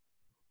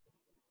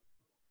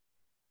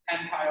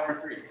 10 pi over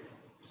 3.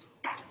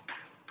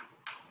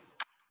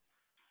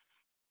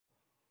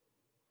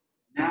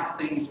 Now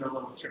things are a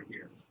little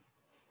trickier,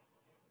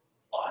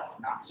 but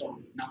not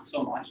so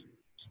much.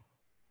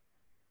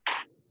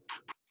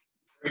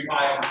 3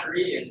 pi over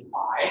 3 is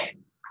pi.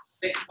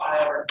 6 pi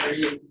over 3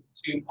 is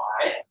 2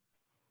 pi.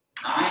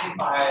 9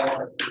 pi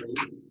over 3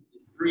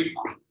 is 3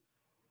 pi.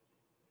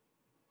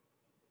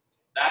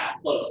 That's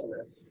close to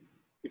this.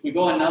 If we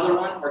go another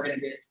one, we're going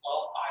to get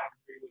 12 pi over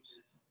 3, which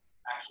is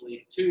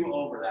actually 2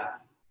 over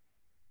that.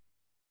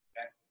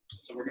 Okay,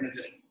 so we're going to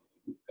just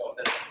go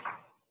with this one.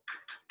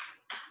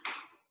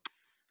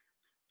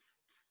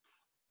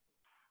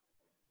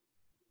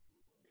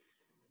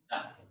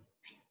 Done.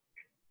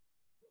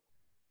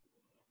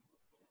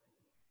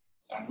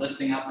 So I'm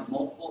listing out the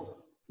multiple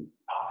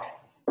pi.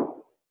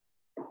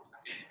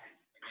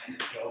 Again,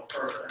 to go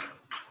further.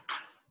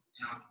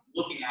 And I'm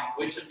looking at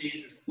which of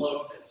these is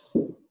closest.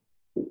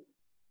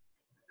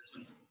 This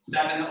one's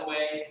 7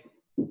 away,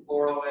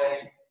 4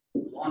 away,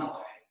 1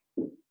 away,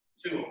 2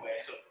 away.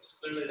 So it's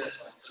clearly this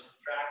one. So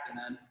subtract, and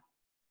then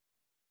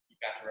you've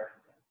got the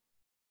reference.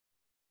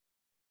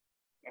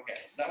 Okay,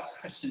 so that was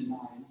question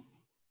 9.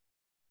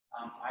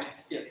 I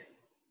skipped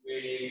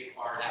way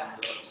far down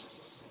the road.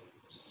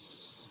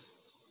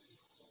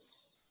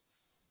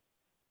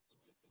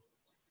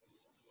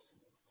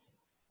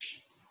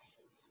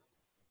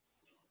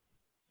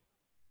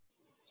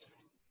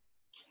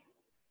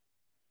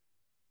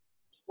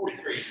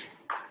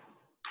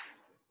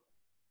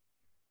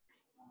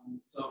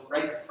 So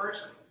write the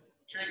first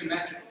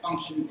trigonometric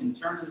function in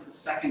terms of the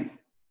second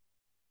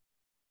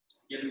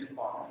given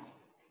quadrant.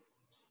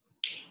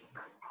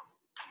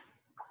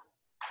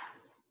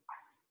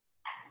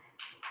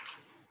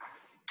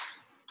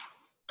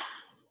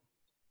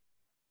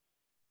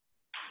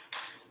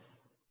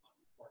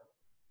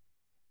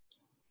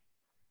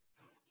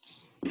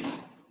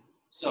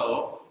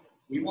 So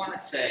we want to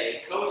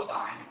say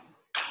cosine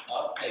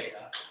of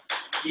theta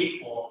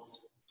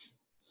equals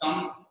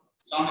some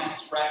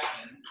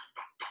expression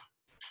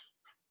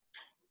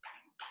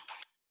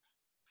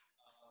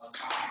of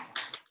sine.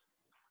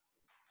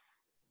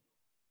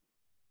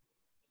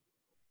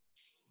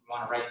 We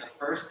want to write the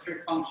first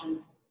trig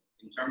function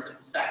in terms of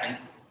the second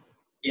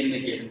in the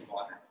given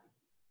quadrant.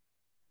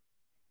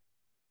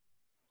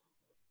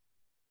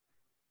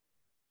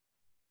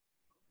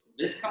 So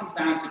this comes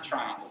down to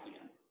triangles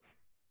again,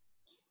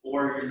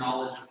 or your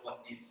knowledge of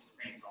what these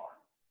things are.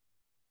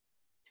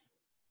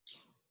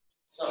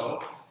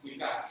 So we've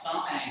got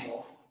some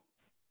angle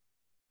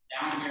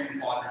down here in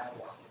quadrant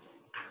 4.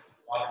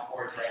 Quadrant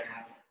 4 is right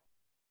now.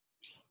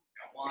 We've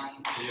got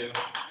 1, 2,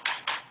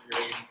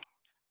 3. We've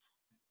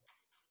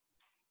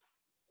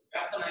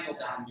got some angle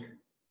down here.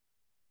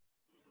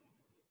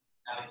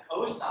 Now the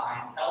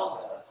cosine tells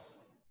us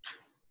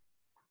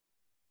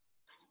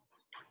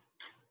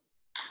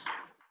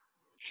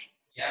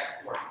the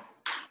x-coordinate.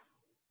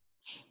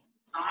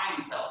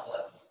 Sine tells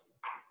us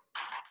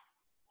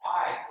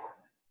y-coordinate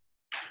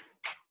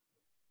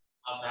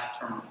of that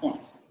terminal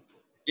point,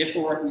 if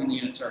we're working in the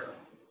unit circle.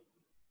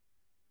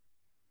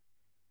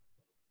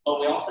 But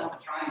we also have a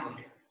triangle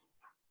here.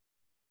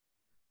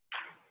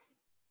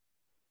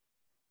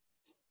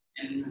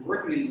 And when we're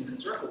working in the unit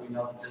circle, we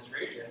know that this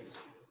radius is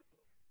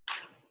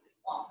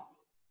 1.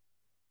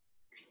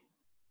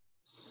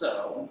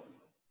 So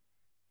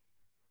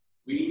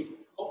we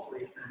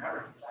hopefully can remember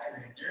the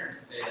Pythagorean theorem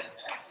to say that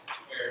x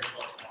squared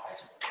plus y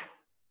squared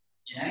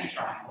in any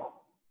triangle,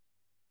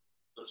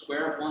 the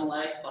square of one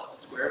leg plus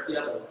the square of the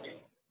other leg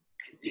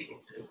is equal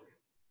to,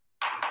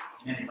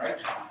 in any right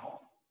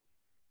triangle,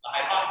 the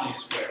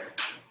hypotenuse squared.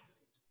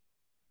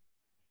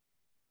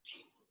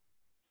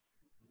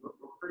 We're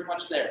pretty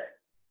much there.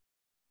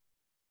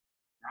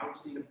 Now we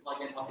just need to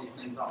plug in what these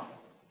things are.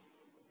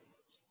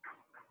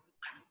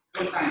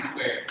 Cosine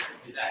squared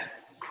is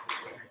x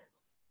squared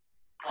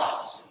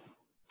plus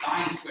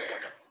sine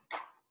squared,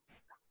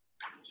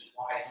 which is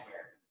y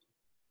squared.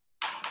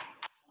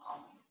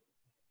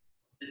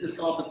 This is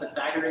called the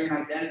Pythagorean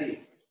identity.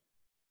 It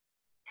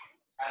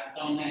has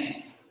its own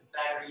name,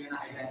 Pythagorean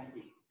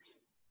identity.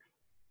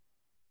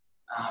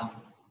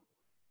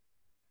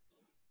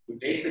 We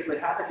basically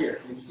have it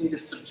here. We just need to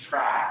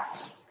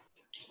subtract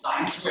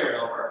sine squared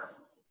over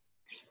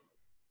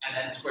and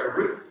then square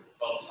root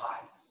both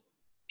sides.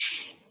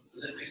 So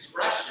this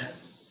expression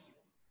is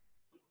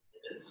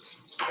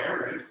square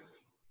root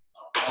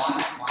of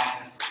 1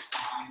 minus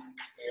sine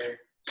squared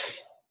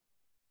theta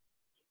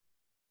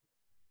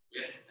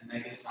with a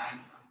negative sign in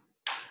front.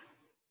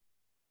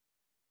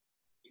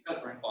 Because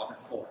we're in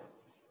quadrant 4.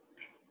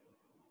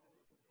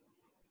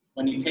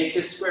 When you take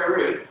this square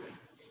root,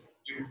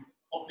 you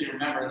hopefully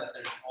remember that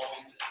there's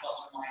always this plus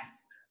or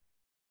minus there.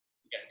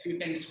 You get two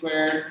things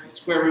squared, you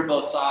square root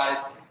both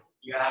sides,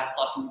 you add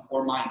plus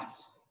or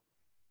minus.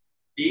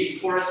 These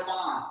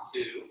correspond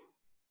to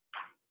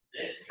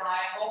this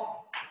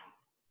triangle,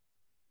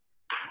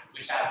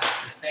 which has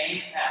the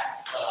same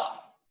x but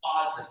a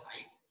positive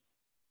height,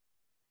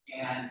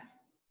 and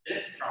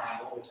this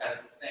triangle, which has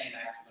the same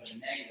x but a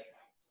negative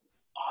height.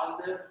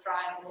 Positive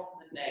triangle,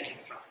 the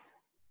negative triangle.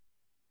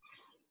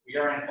 We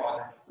are in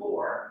quadrant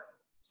 4,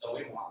 so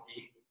we want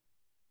the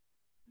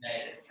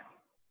negative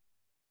triangle,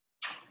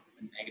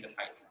 the negative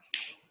height triangle.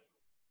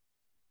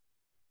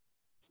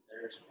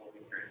 There's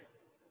 43.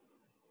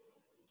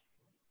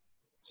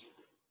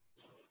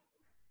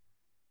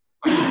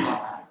 Questions on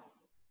that?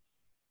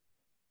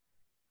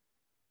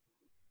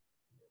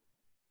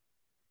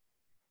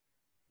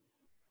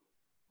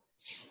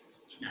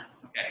 No.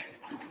 Okay.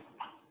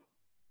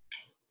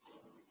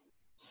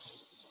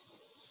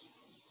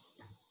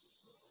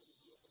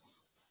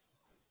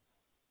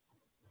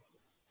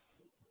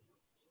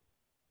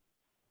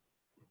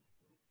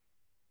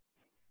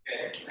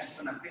 Okay, next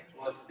one I think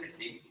was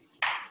 50.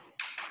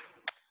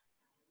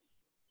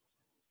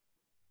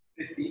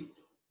 50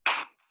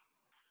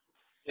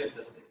 gives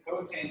us the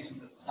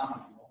cotangent of some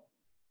angle,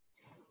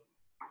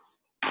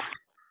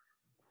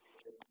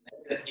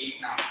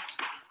 -8 ninths.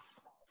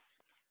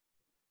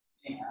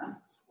 And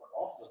we're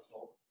also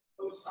told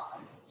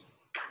cosine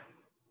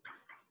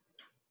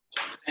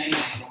of the same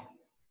angle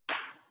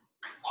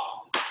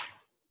up.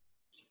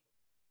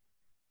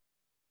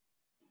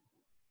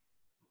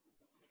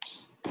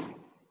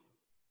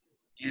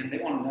 And they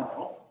want to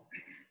know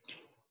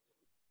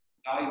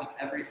values of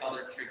every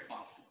other trig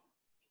function.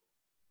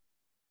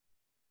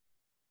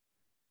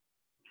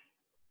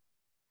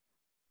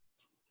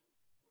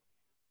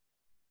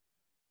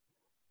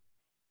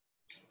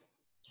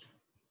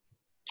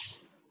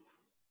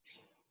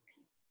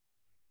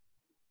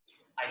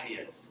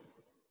 Ideas.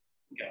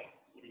 Go.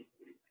 What do you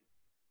think?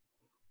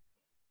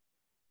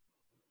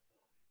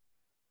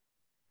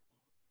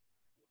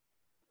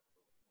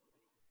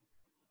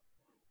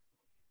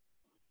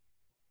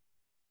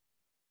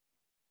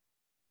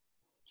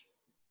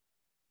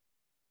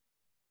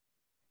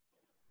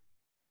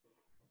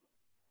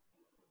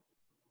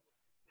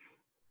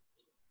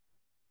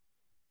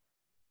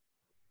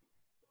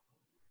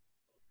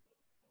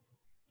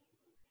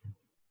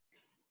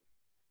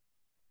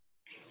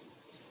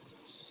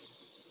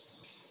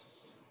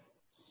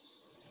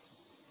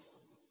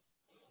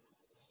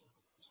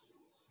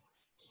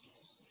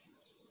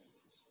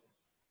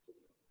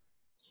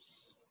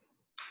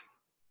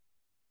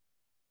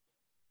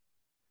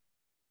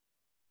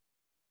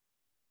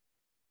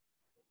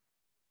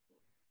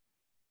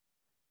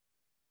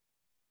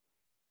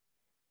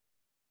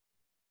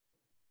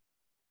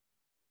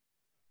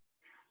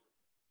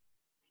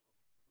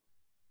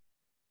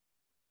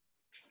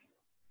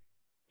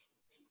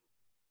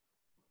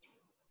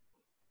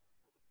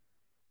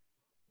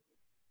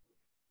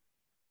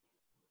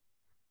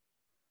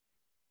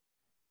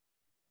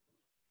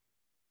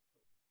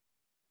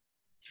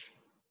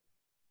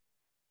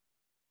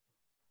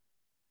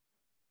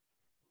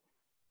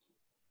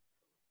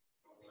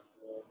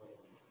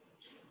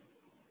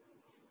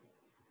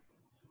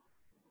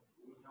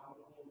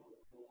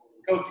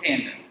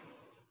 cotangent.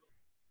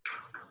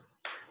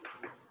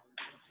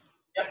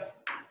 Yep.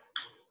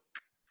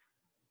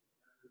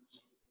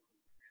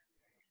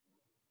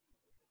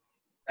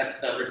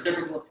 That's the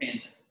reciprocal of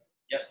tangent.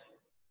 Yep.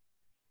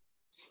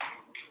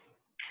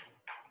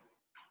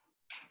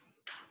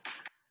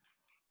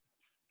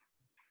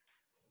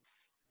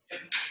 Yep.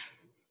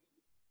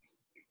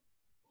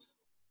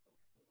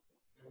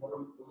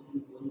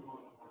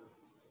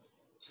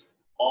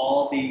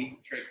 All the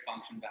trig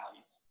function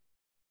values.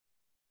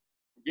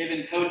 We're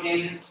given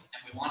cotangent,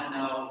 and we want to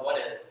know what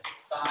is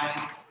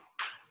sine,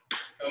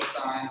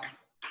 cosine,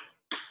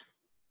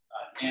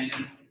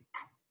 tangent.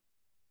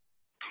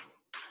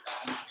 That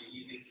one should be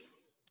easy.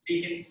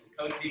 Secants,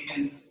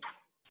 cosecants.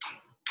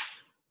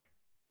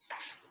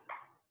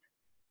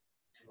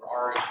 We're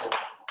already told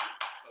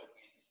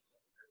cotangents.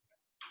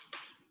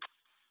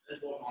 This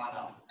is what we want to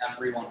know.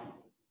 Everyone.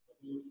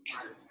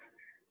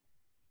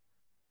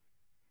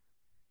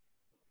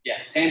 Yeah,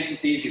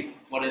 tangent's easy.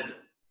 What is it?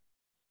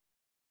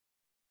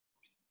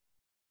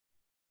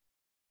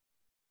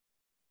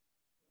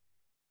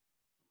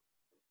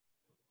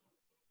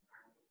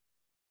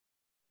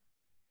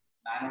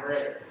 Nine over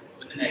 8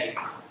 with an negative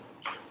sign.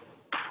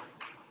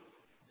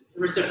 It's the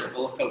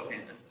reciprocal of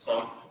cotangent,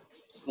 so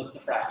split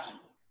the fraction.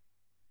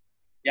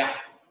 Yeah.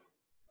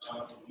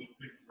 We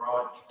could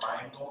draw a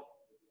triangle.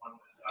 One of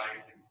the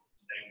sides is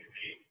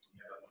 -8,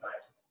 the other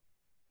side is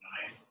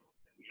 9, and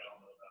we don't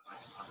know the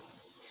hypotenuse.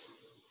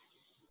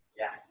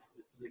 Yeah,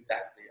 this is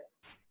exactly it.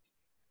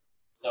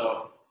 So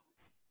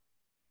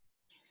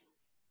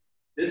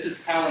this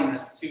is telling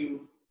us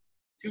two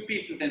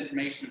pieces of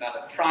information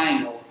about a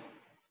triangle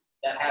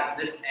that has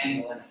this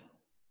angle in it.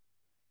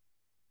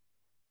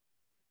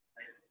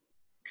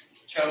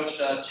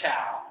 Chosha,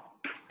 chow,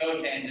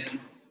 cotangent,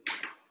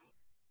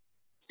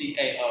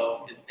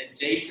 CAO is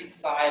adjacent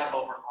side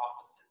over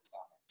opposite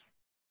side.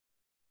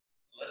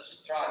 So let's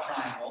just draw a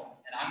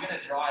triangle, and I'm going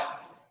to draw it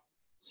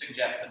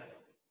suggestively.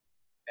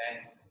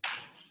 Okay.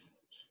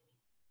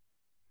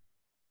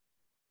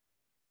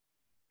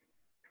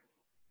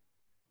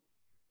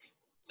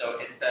 So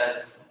it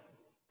says,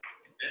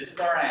 this is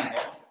our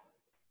angle,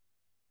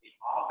 the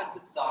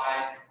opposite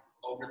side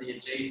over the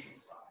adjacent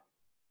side.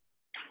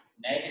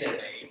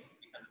 -8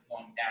 because it's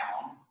going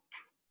down,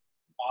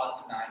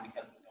 +9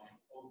 because it's going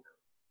over.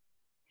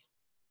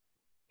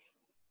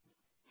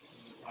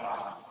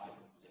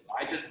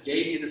 I just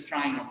gave you this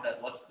triangle and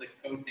said, what's the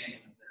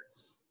cotangent of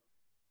this?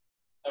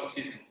 Oh,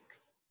 excuse me.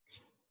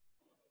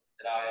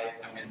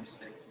 I made a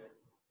mistake here.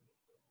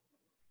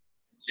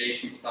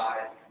 Adjacent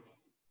side.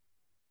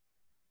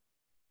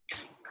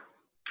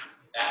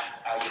 That's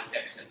how you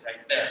fix it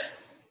right there.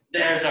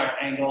 There's our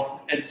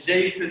angle.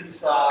 Adjacent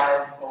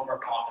side over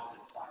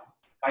opposite side.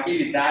 If I give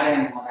you that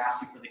angle and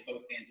ask you for the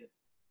cotangent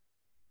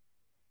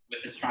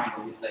with this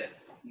triangle, you say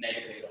it's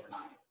 -8 over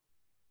 9.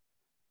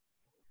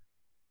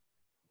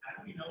 How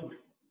do we know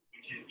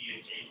which is the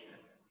adjacent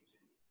and which is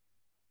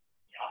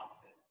the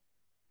opposite?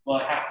 Well,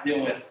 it has to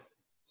deal with,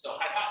 so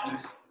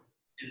hypotenuse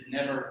is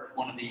never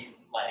one of the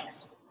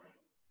legs.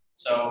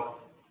 So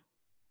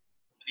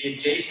the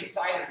adjacent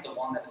side is the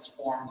one that is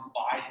formed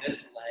by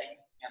this leg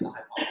and the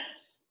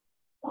hypotenuse.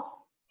 But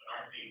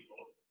aren't they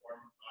both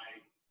formed by a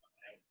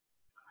leg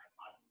and a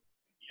hypotenuse?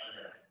 The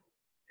other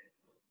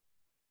is.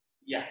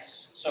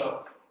 Yes.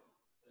 So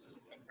this is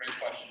a great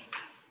question.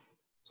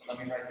 So let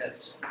me write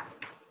this.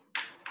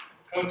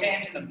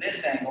 Cotangent of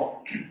this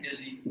angle is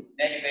the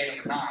 -8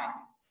 over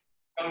 9.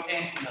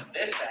 Cotangent of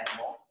this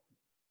angle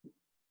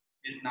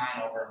is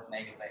 9 over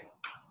 -8.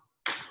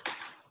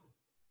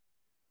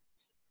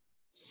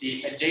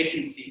 The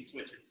adjacency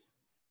switches.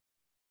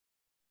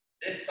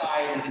 This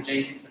side is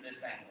adjacent to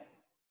this angle.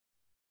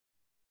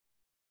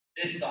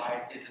 This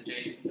side is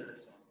adjacent to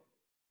this one.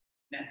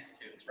 Next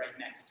to, it's right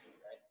next to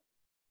it, right?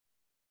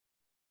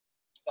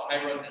 So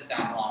I wrote this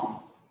down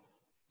wrong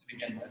to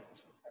begin with.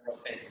 I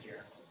wrote it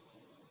here.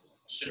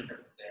 I should have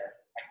written it there.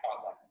 I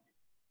caused that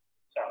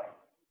confusion. Sorry.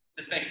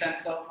 Does this make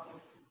sense though?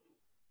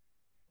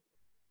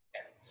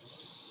 Okay.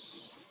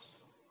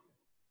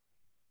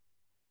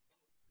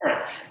 All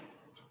right.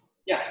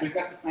 Yes, we've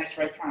got this nice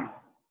right triangle.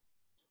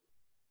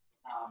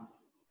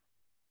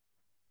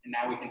 And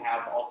now we can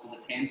have also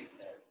the tangent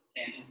there.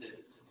 Tangent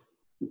is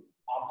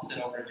opposite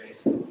over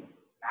adjacent.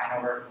 9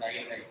 over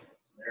 -8.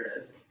 So there it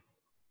is.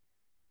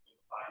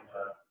 Find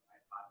the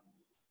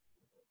hypotenuse.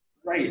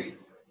 Right.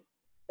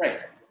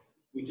 Right.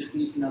 We just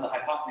need to know the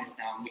hypotenuse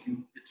now, and we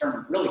can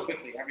determine really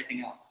quickly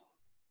everything else.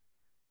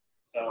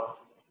 So,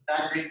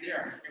 Pythagorean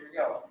theorem. Here we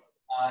go.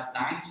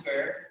 9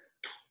 squared,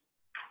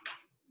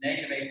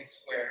 -8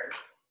 squared.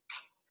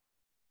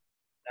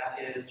 That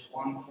is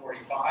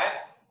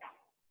 145.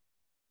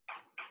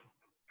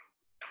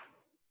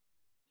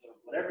 So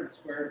whatever the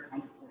square root of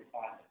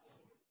 145 is,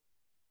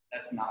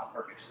 that's not a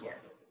perfect square.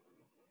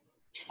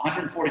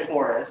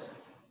 144 is.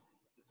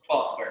 It's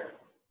 12 squared.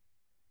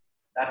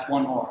 That's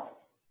one more.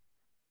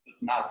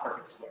 It's not a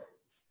perfect square.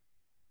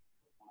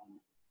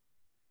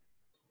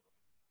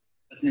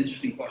 That's an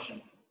interesting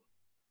question.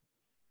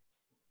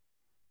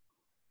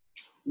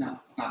 No,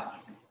 it's not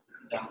interesting.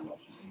 dumb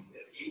question.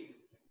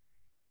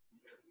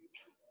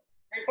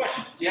 Great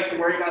question. Do you have to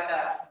worry about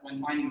that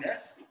when finding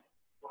this?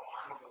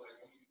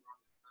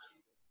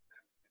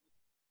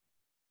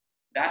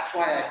 That's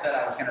why I said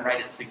I was going to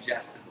write it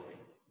suggestively.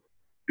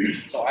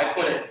 So I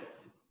put it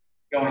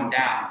going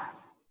down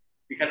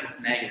because it's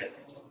negative.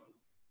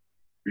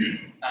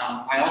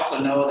 I also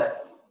know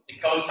that the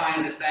cosine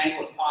of this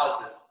angle is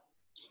positive,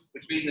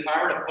 which means if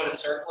I were to put a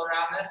circle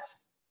around this,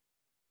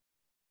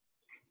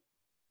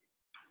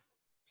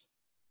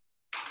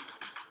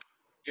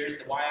 here's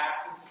the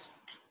y-axis,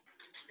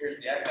 here's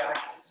the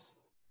x-axis.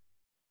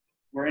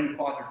 We're in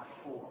quadrant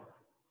 4.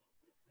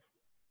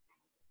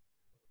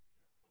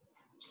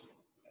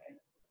 Okay.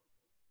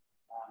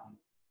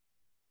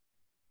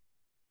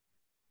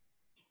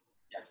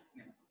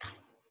 Yeah.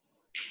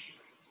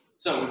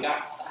 So we got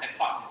the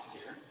hypotenuse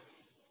here,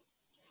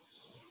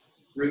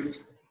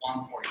 root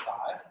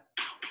 145.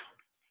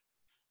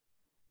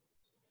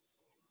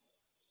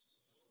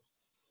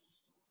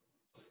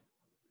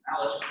 Now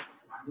let's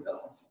find these other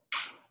ones.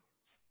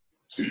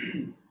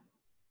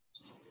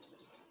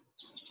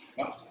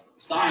 Well,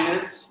 sine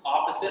is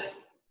opposite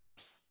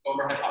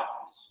over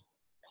hypotenuse.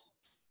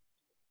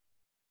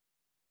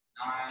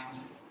 9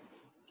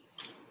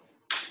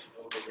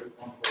 over root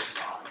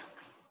 145.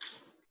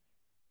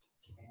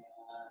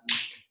 And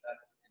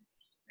that's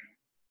interesting.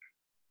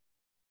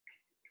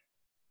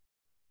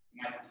 I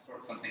might have to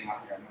sort something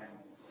out here. I might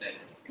have a mistake.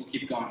 We'll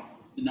keep going.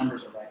 The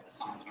numbers are right. The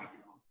signs might be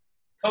wrong.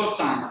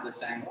 Cosine of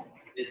this angle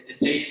is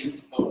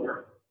adjacent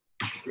over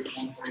root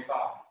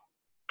 145.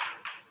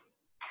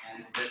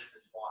 And this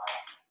is why.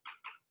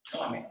 No,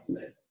 I made a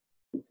mistake.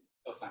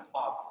 Cosine's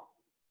positive.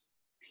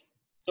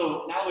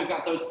 So now that we've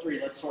got those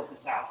three, let's sort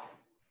this out.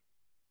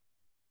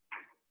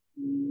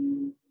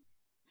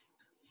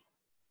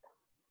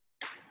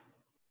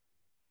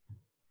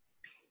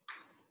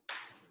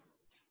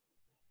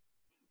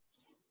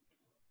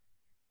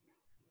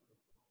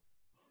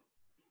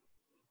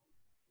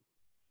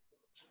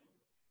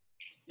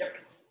 Yep,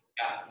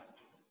 got it.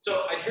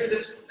 So I drew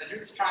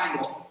this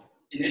triangle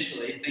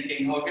initially,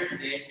 thinking, oh, here's the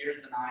 8,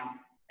 here's the 9.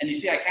 And you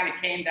see, I kind of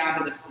came down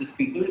to this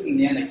conclusion in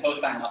the end that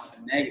cosine must have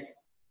been negative.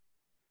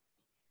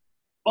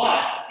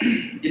 But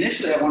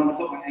initially, I wanted to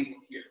put my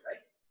angle here,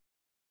 right?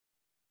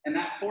 And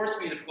that forced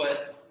me to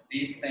put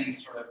these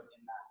things sort of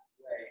in that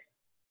way.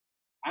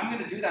 I'm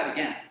going to do that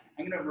again.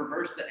 I'm going to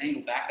reverse the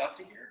angle back up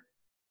to here.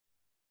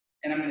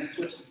 And I'm going to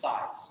switch the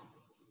sides.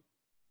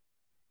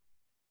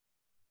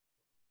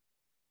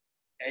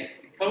 Okay,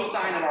 the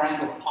cosine of our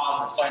angle is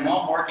positive, so I know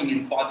I'm working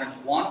in quadrants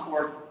 1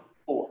 or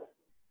 4.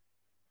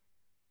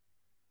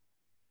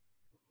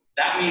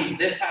 That means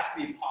this has to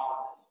be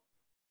positive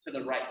to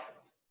the right.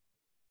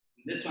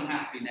 And this one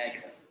has to be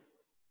negative.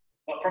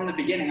 But from the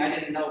beginning, I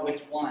didn't know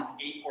which one,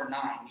 8 or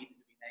 9, needed to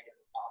be negative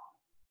or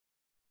positive.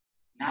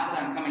 Now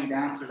that I'm coming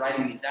down to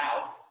writing these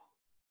out,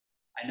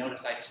 I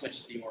notice I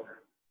switched the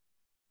order.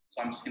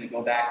 So I'm just going to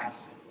go back and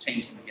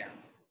change them again.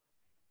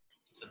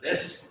 So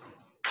this is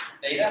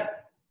theta.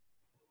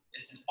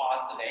 This is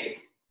positive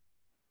 8.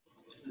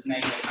 This is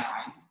negative 9.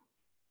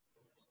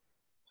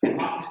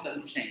 Hypotenuse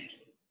doesn't change.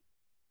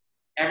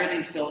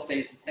 Everything still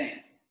stays the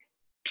same.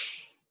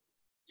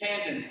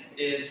 Tangent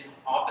is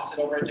opposite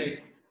over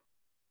adjacent.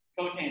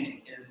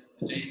 Cotangent is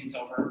adjacent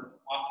over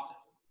opposite.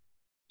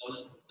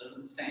 Those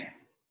are the same.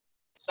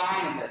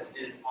 Sine of this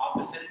is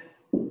opposite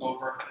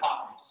over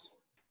hypotenuse,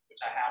 which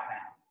I have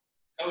now.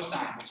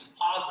 Cosine, which is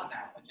positive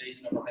now,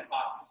 adjacent over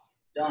hypotenuse.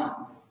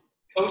 Done.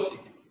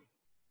 Cosecant,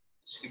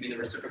 which can be the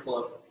reciprocal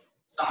of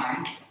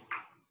sine,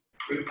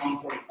 root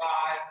 145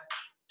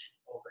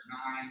 over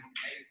 9,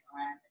 negative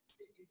sine.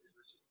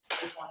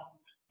 This one,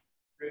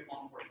 root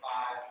 145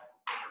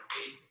 over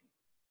 8.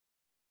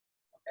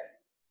 Okay.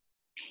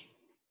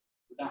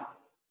 We're done.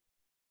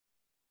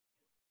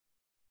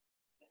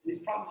 So these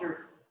problems are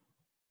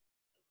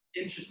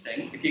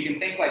interesting. If you can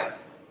think like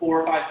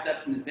 4 or 5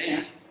 steps in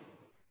advance,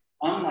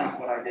 unlike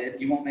what I did,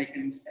 you won't make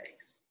any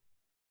mistakes.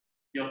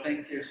 You'll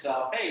think to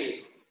yourself,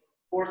 hey,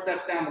 4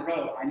 steps down the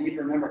road, I need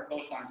to remember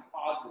cosine's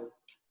positive.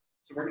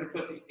 So we're going to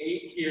put the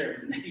 8 here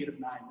and the negative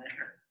 9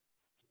 there.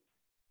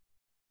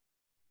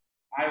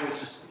 I was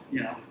just,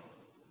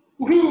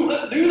 woohoo,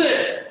 let's do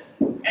this.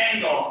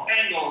 Angle,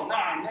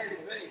 9,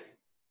 negative 8.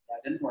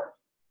 That didn't work.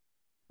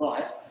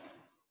 But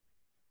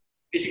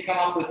if you come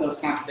up with those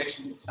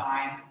contradictions with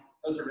sine,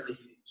 those are really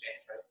easy to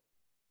change, right?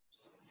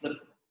 Just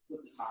flip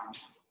the signs.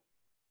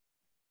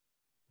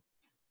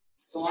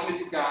 So long as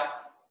you've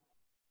got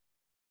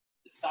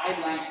the side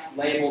lengths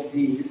labeled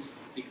these,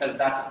 because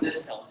that's what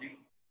this tells you,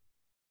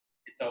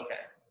 it's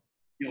okay.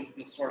 You'll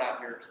sort out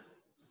your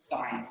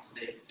sign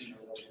mistake sooner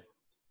or later.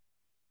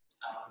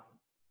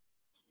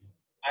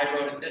 I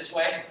wrote it this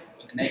way,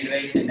 with a negative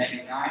 8 and a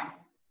negative 9.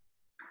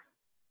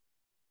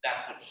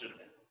 That's what it should have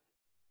been.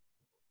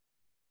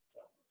 So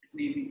it's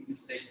an easy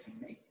mistake to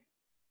make,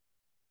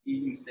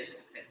 easy mistake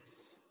to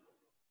fix.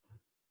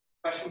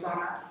 Questions on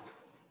that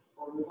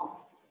before we move on?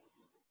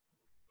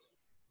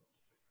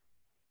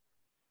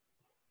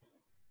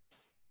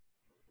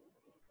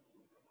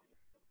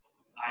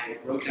 I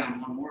wrote down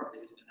one more of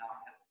these, but now I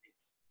have to take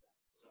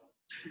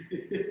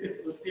them.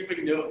 So let's see if we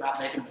can do it without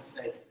making a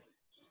mistake.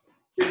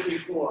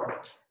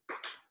 54.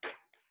 We're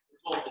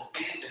told the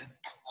tangent of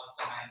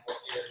some angle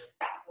is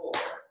 4,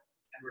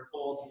 and we're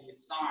told the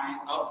sine,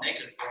 oh,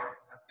 negative 4,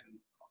 that's going to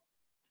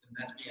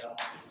mess me up.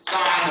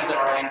 Sine of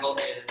our angle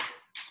is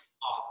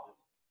positive.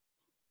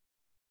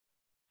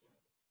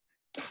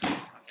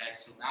 Okay,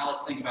 so now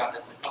let's think about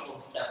this a couple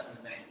of steps in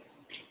advance.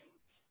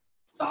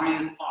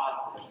 Sine is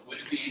positive,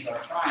 which means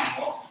our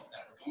triangle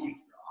that we're going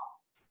to draw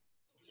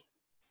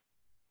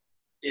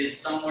is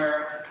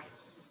somewhere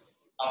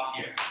up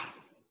here.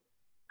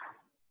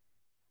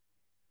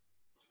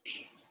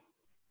 Okay.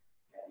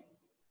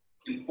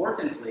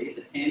 Importantly,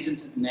 the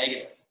tangent is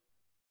negative,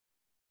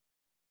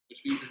 which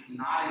means it's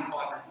not in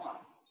quadrant 1,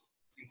 it's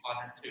in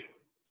quadrant 2.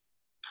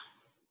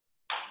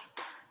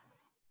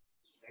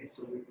 Okay,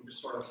 so we're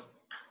just sort of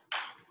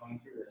going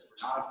through this.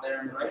 We're not up there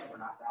on the right, we're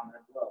not down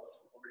there below, so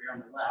we're over here on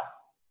the left.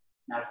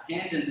 Now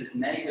tangent is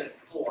negative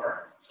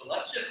 4, so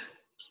let's just,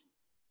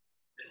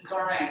 this is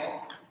our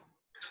angle.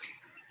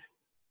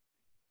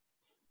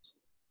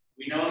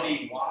 We know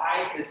the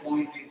y is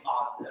going to be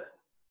positive,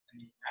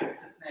 and the x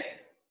is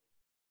negative.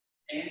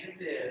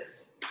 Tangent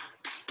is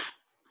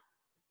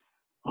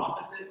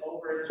opposite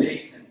over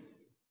adjacent.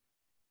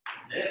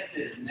 This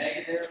is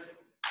negative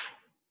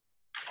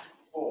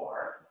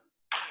 4.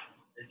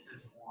 This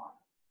is 1.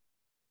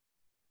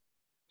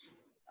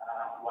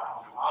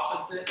 Wow,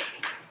 opposite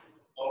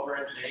over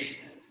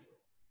adjacent.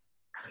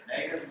 So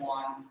negative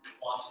 1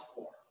 plus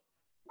 4.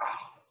 Wow, I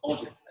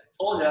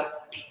told you,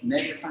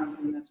 negative sign's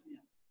going to mess me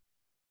up.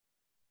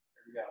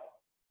 There we go.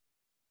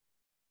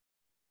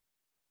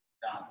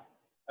 Done.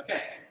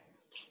 Okay.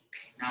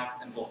 Now it's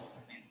simple, I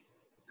think.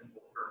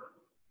 Simple curve.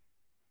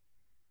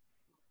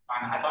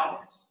 Find the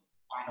hypotenuse,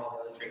 find all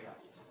the other trig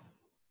values.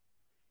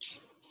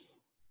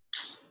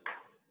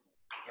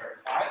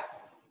 35.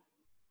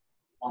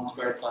 1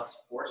 squared plus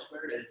 4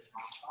 squared is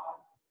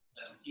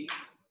 17.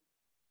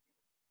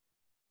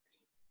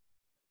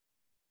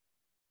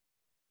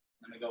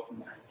 Then we go from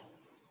there.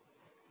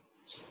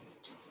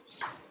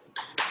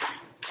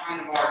 Sine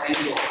of our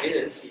angle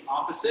is the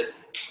opposite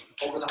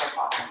over the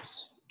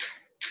hypotenuse.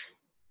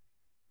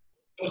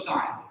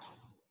 Cosine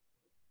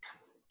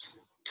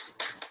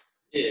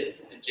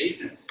is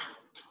adjacent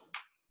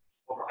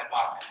over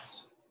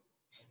hypotenuse.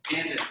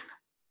 Tangent,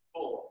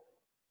 both.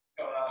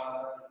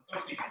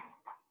 Cosine.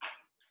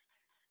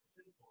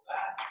 Simple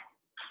that.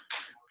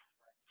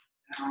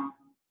 Now,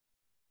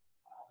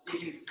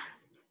 secant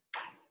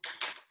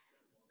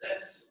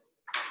this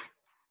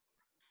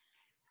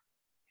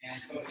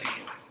and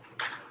cotangent.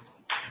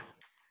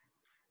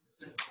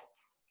 Simple.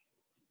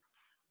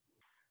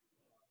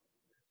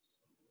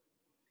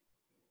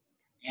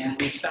 And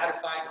we've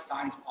satisfied the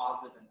sine is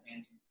positive and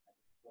tangent is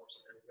 4, so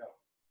there we go.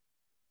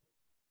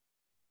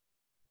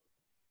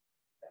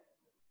 Okay.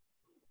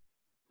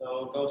 So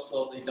go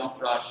slowly, don't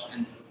rush,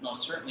 and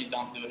most certainly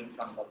don't do it in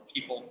front of other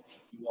people.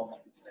 You will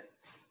make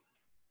mistakes.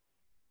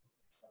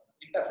 So I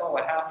think that's all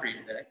I have for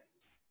you today.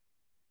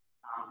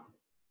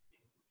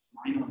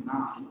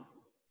 909. Do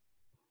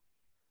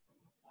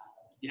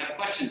you have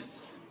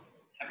questions?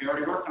 Have you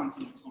already worked on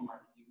some of this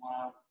homework? Do you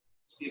want to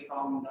see a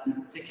problem done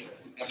in particular?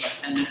 We've got about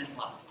 10 minutes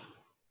left.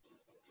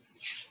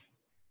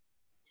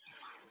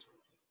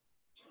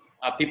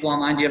 People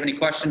online, do you have any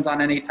questions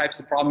on any types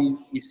of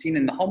problem you've seen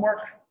in the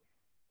homework?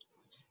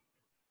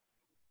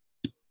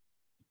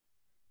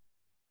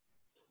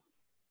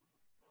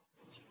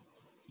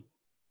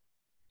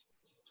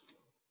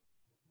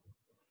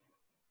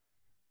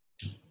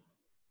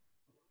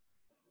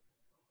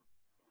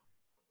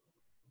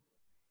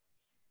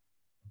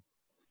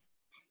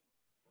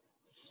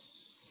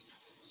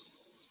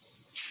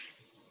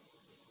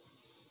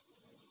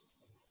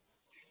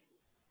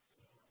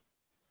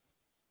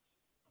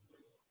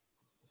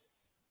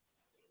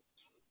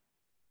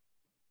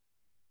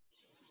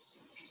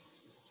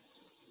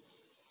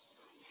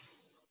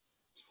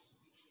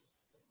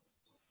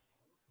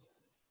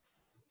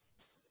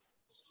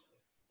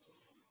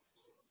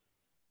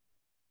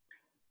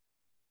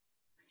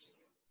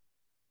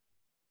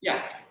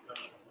 Yeah.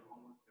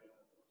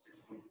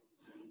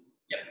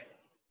 Yep.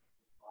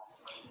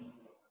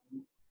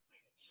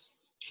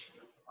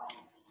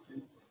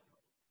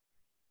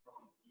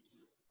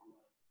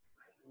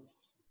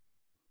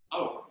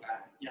 Oh,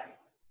 yeah.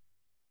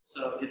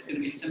 So it's going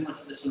to be similar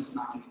to this one. It's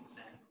not going to be the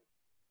same.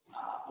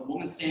 A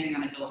woman standing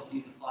on a hill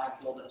sees a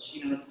flagpole that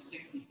she knows is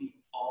 60 feet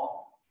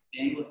tall.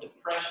 The angle of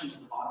depression to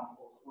the bottom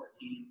pole is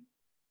 14.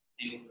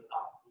 The angle to the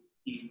top is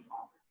 18.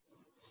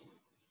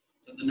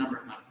 So the number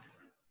is not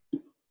different,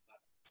 but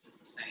this is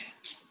the same.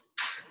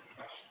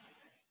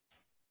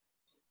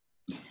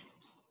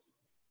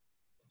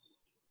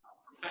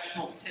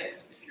 Professional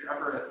tip, if you're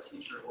ever a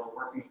teacher or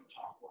working with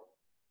chalkboard,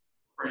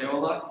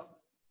 Crayola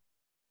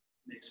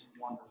makes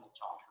wonderful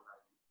chalk for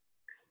writing.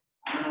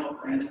 I don't know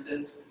what brand this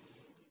is,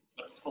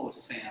 but it's full of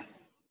sand.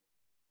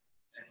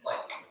 It's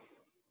like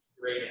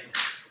grading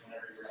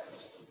whenever you're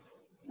writing.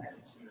 It's nice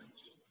and smooth.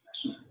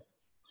 Professional.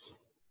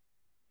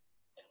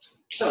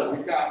 So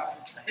we've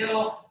got a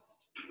hill,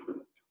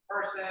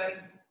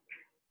 person,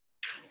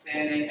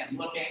 standing and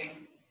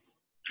looking.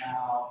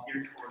 Now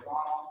here's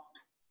horizontal,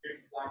 here's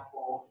the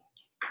flagpole.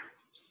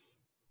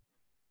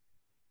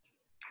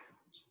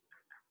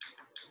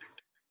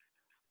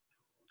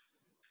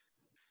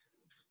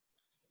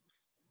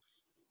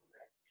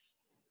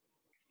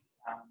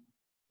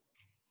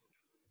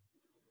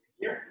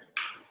 Here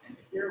and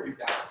here we've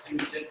got two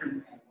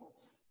different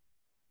angles.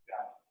 We've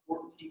got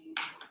 14,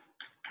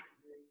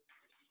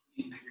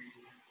 18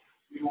 degrees.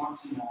 We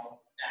want to know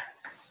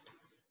x,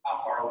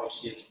 how far away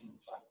she is from the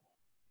flagpole.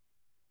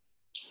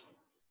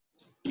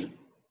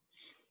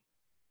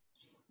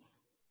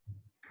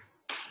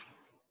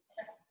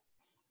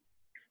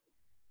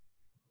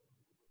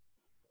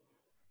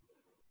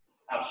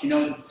 She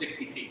knows it's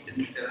 60 feet.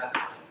 Didn't we say that?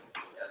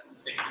 Yeah,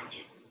 it's 60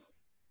 feet.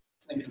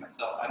 Thinking to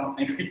myself, I don't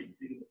think we can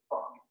do this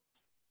problem.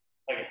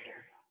 Okay,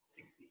 here,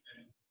 60 feet.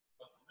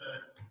 What's the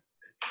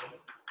hill?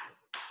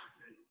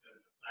 Is the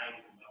flag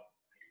is about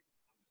on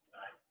the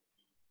side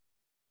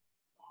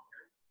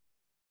longer?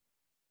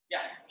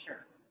 Yeah,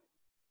 sure.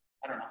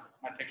 I don't know.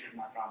 My picture's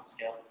not drawn to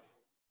scale.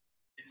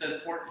 It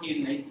says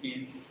 14 and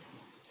 18.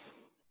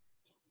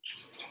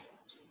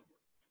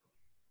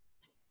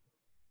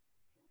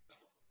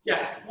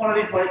 Yeah, one of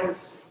these legs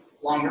is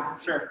longer,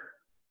 sure.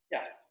 Yeah.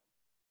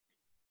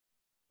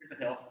 Here's a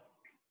hill.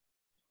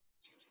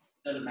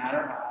 Does it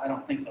matter? I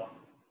don't think so.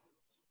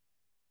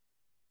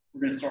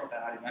 We're going to sort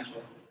that out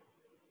eventually.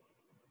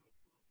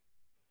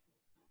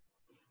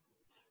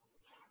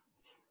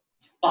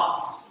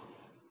 Thoughts?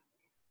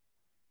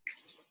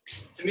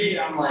 To me,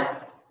 I'm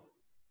like,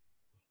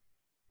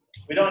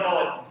 we don't know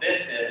what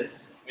this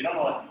is. We don't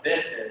know what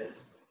this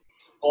is,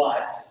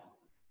 but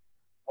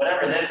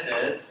whatever this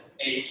is,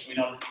 h, we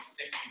know this is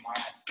 60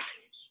 minus h.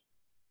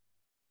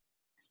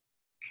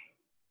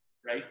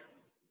 Right?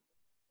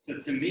 So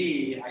to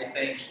me, I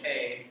think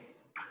a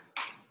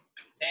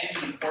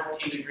tangent of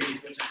 14 degrees,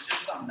 which is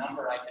just some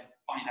number I can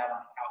find out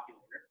on a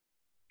calculator,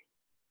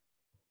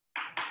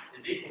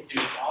 is equal to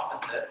the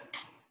opposite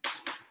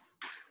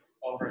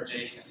over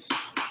adjacent.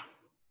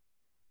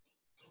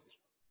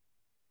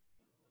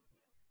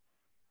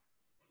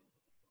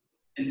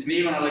 And to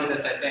me, when I look at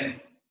this, I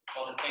think,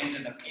 well, the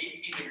tangent of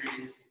 18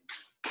 degrees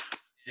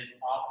is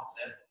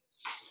opposite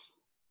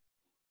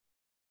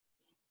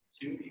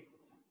to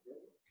equals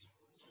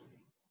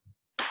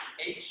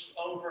h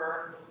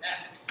over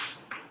x.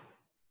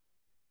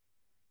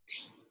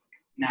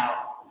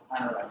 Now, I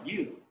don't know about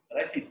you, but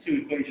I see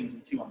two equations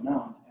and two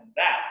unknowns, and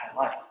that I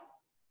like.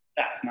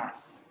 That's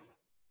nice.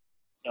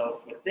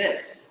 So with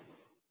this,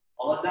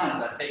 all I've done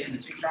is I've taken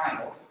the two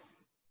triangles.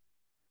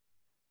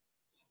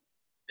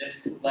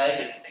 This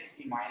leg is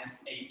 60 minus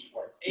h,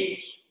 where h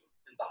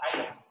is the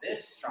height of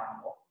this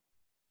triangle.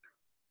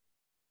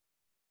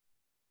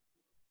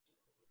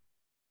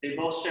 They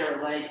both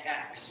share a leg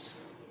x.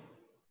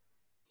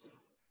 So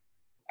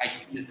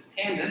I use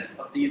the tangent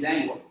of these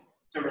angles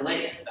to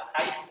relate the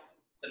height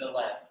to the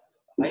leg.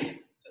 The height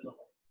to the leg.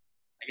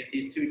 I get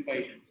these two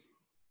equations,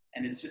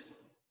 and it's just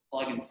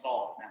plug and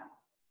solve now.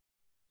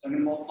 So I'm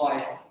going to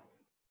multiply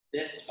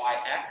this by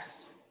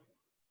x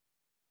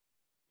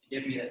to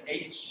give me that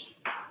h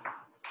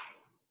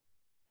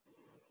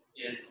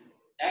is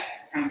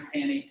x times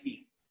tan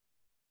 18.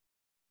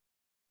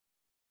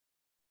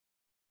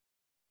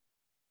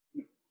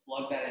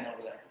 Plug that in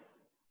over there.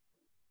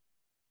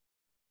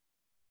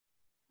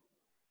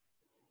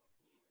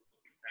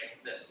 Right,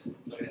 this.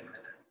 Look at it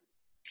right there.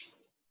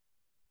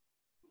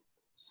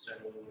 So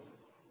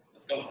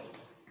let's go.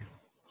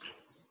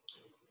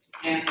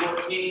 Tan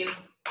 14,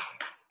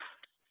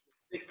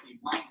 60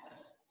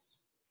 minus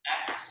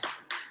x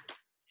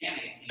tan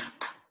 18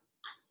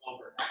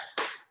 over x.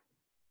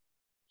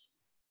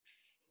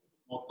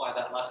 Multiply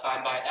that left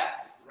side by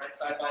x, the right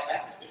side by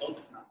x. We hope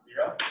it's not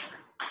 0.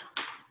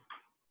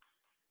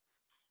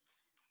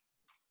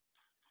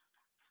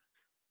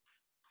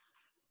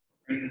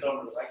 Bring this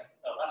over to the left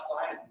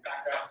side and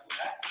factor out the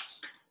x.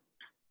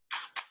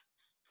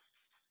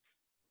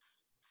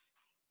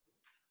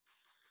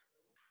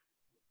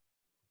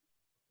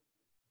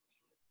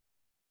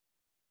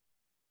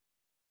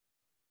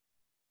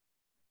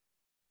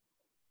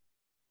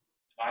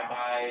 Divide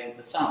by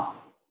the sum,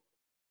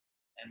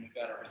 and we've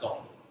got our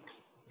result.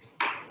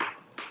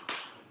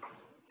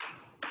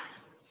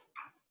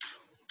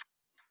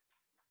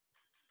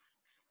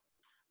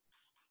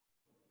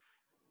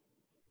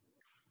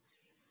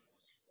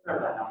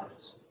 Whatever that number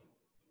is.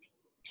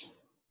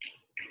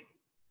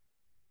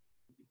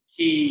 The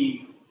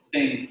key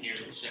thing here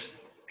is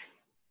just,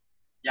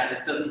 yeah,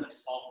 this doesn't look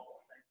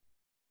solvable.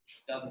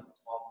 It doesn't look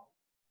solvable,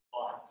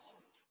 but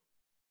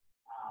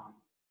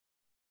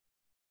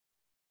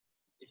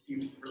if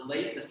you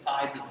relate the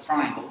sides of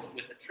triangles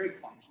with a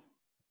trig function,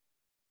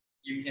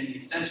 you can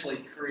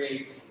essentially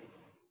create,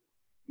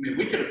 I mean,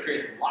 we could have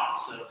created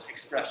lots of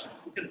expressions.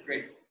 We could have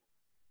created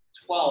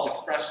 12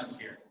 expressions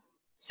here.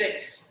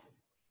 Six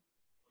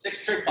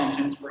trig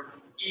functions for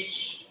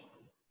each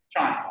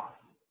triangle.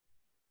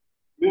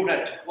 We would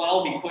have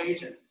 12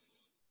 equations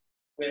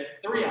with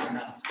 3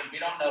 unknowns, because we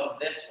don't know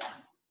this one,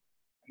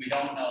 and we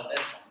don't know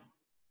this one.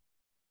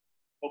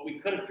 But we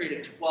could have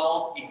created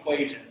 12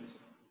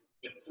 equations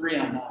with 3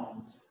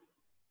 unknowns.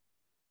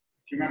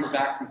 If you remember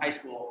back from high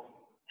school,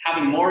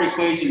 having more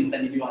equations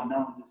than you do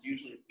unknowns is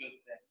usually a good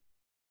thing.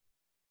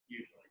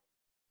 Usually.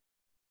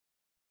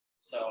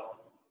 So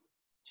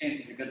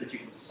chances are good that you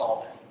can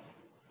solve it.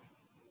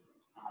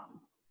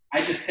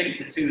 I just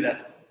picked the 2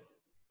 that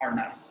are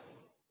nice.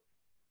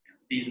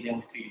 These are the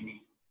only 2 you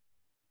need.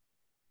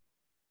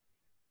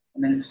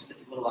 And then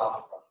it's a little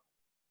algebra.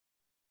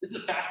 This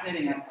is a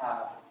fascinating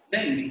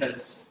thing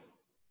because,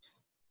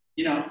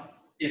 you know,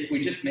 if we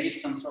just made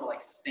some sort of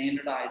like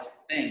standardized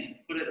thing and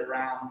put it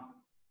around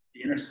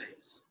the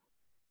interstates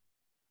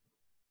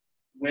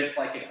with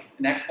like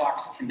an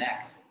Xbox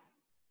Kinect,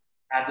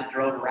 as it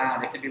drove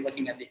around, it could be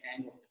looking at the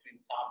angles between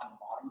the top and the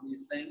bottom of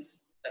these things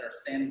that are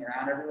standing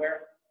around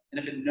everywhere. And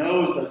if it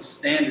knows those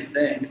standard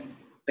things,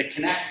 the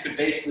Kinect could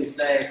basically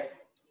say,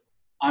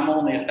 I'm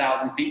only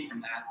 1,000 feet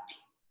from that.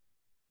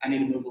 I need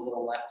to move a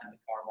little left in the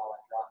car while I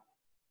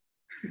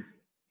drive.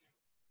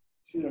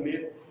 See what I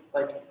mean?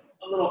 Like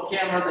a little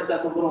camera that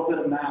does a little bit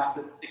of math,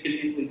 it can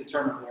easily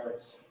determine where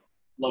it's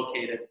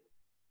located.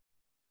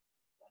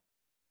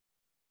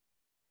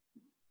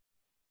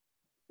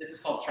 This is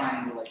called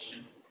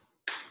triangulation.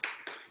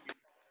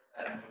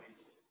 In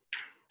movies.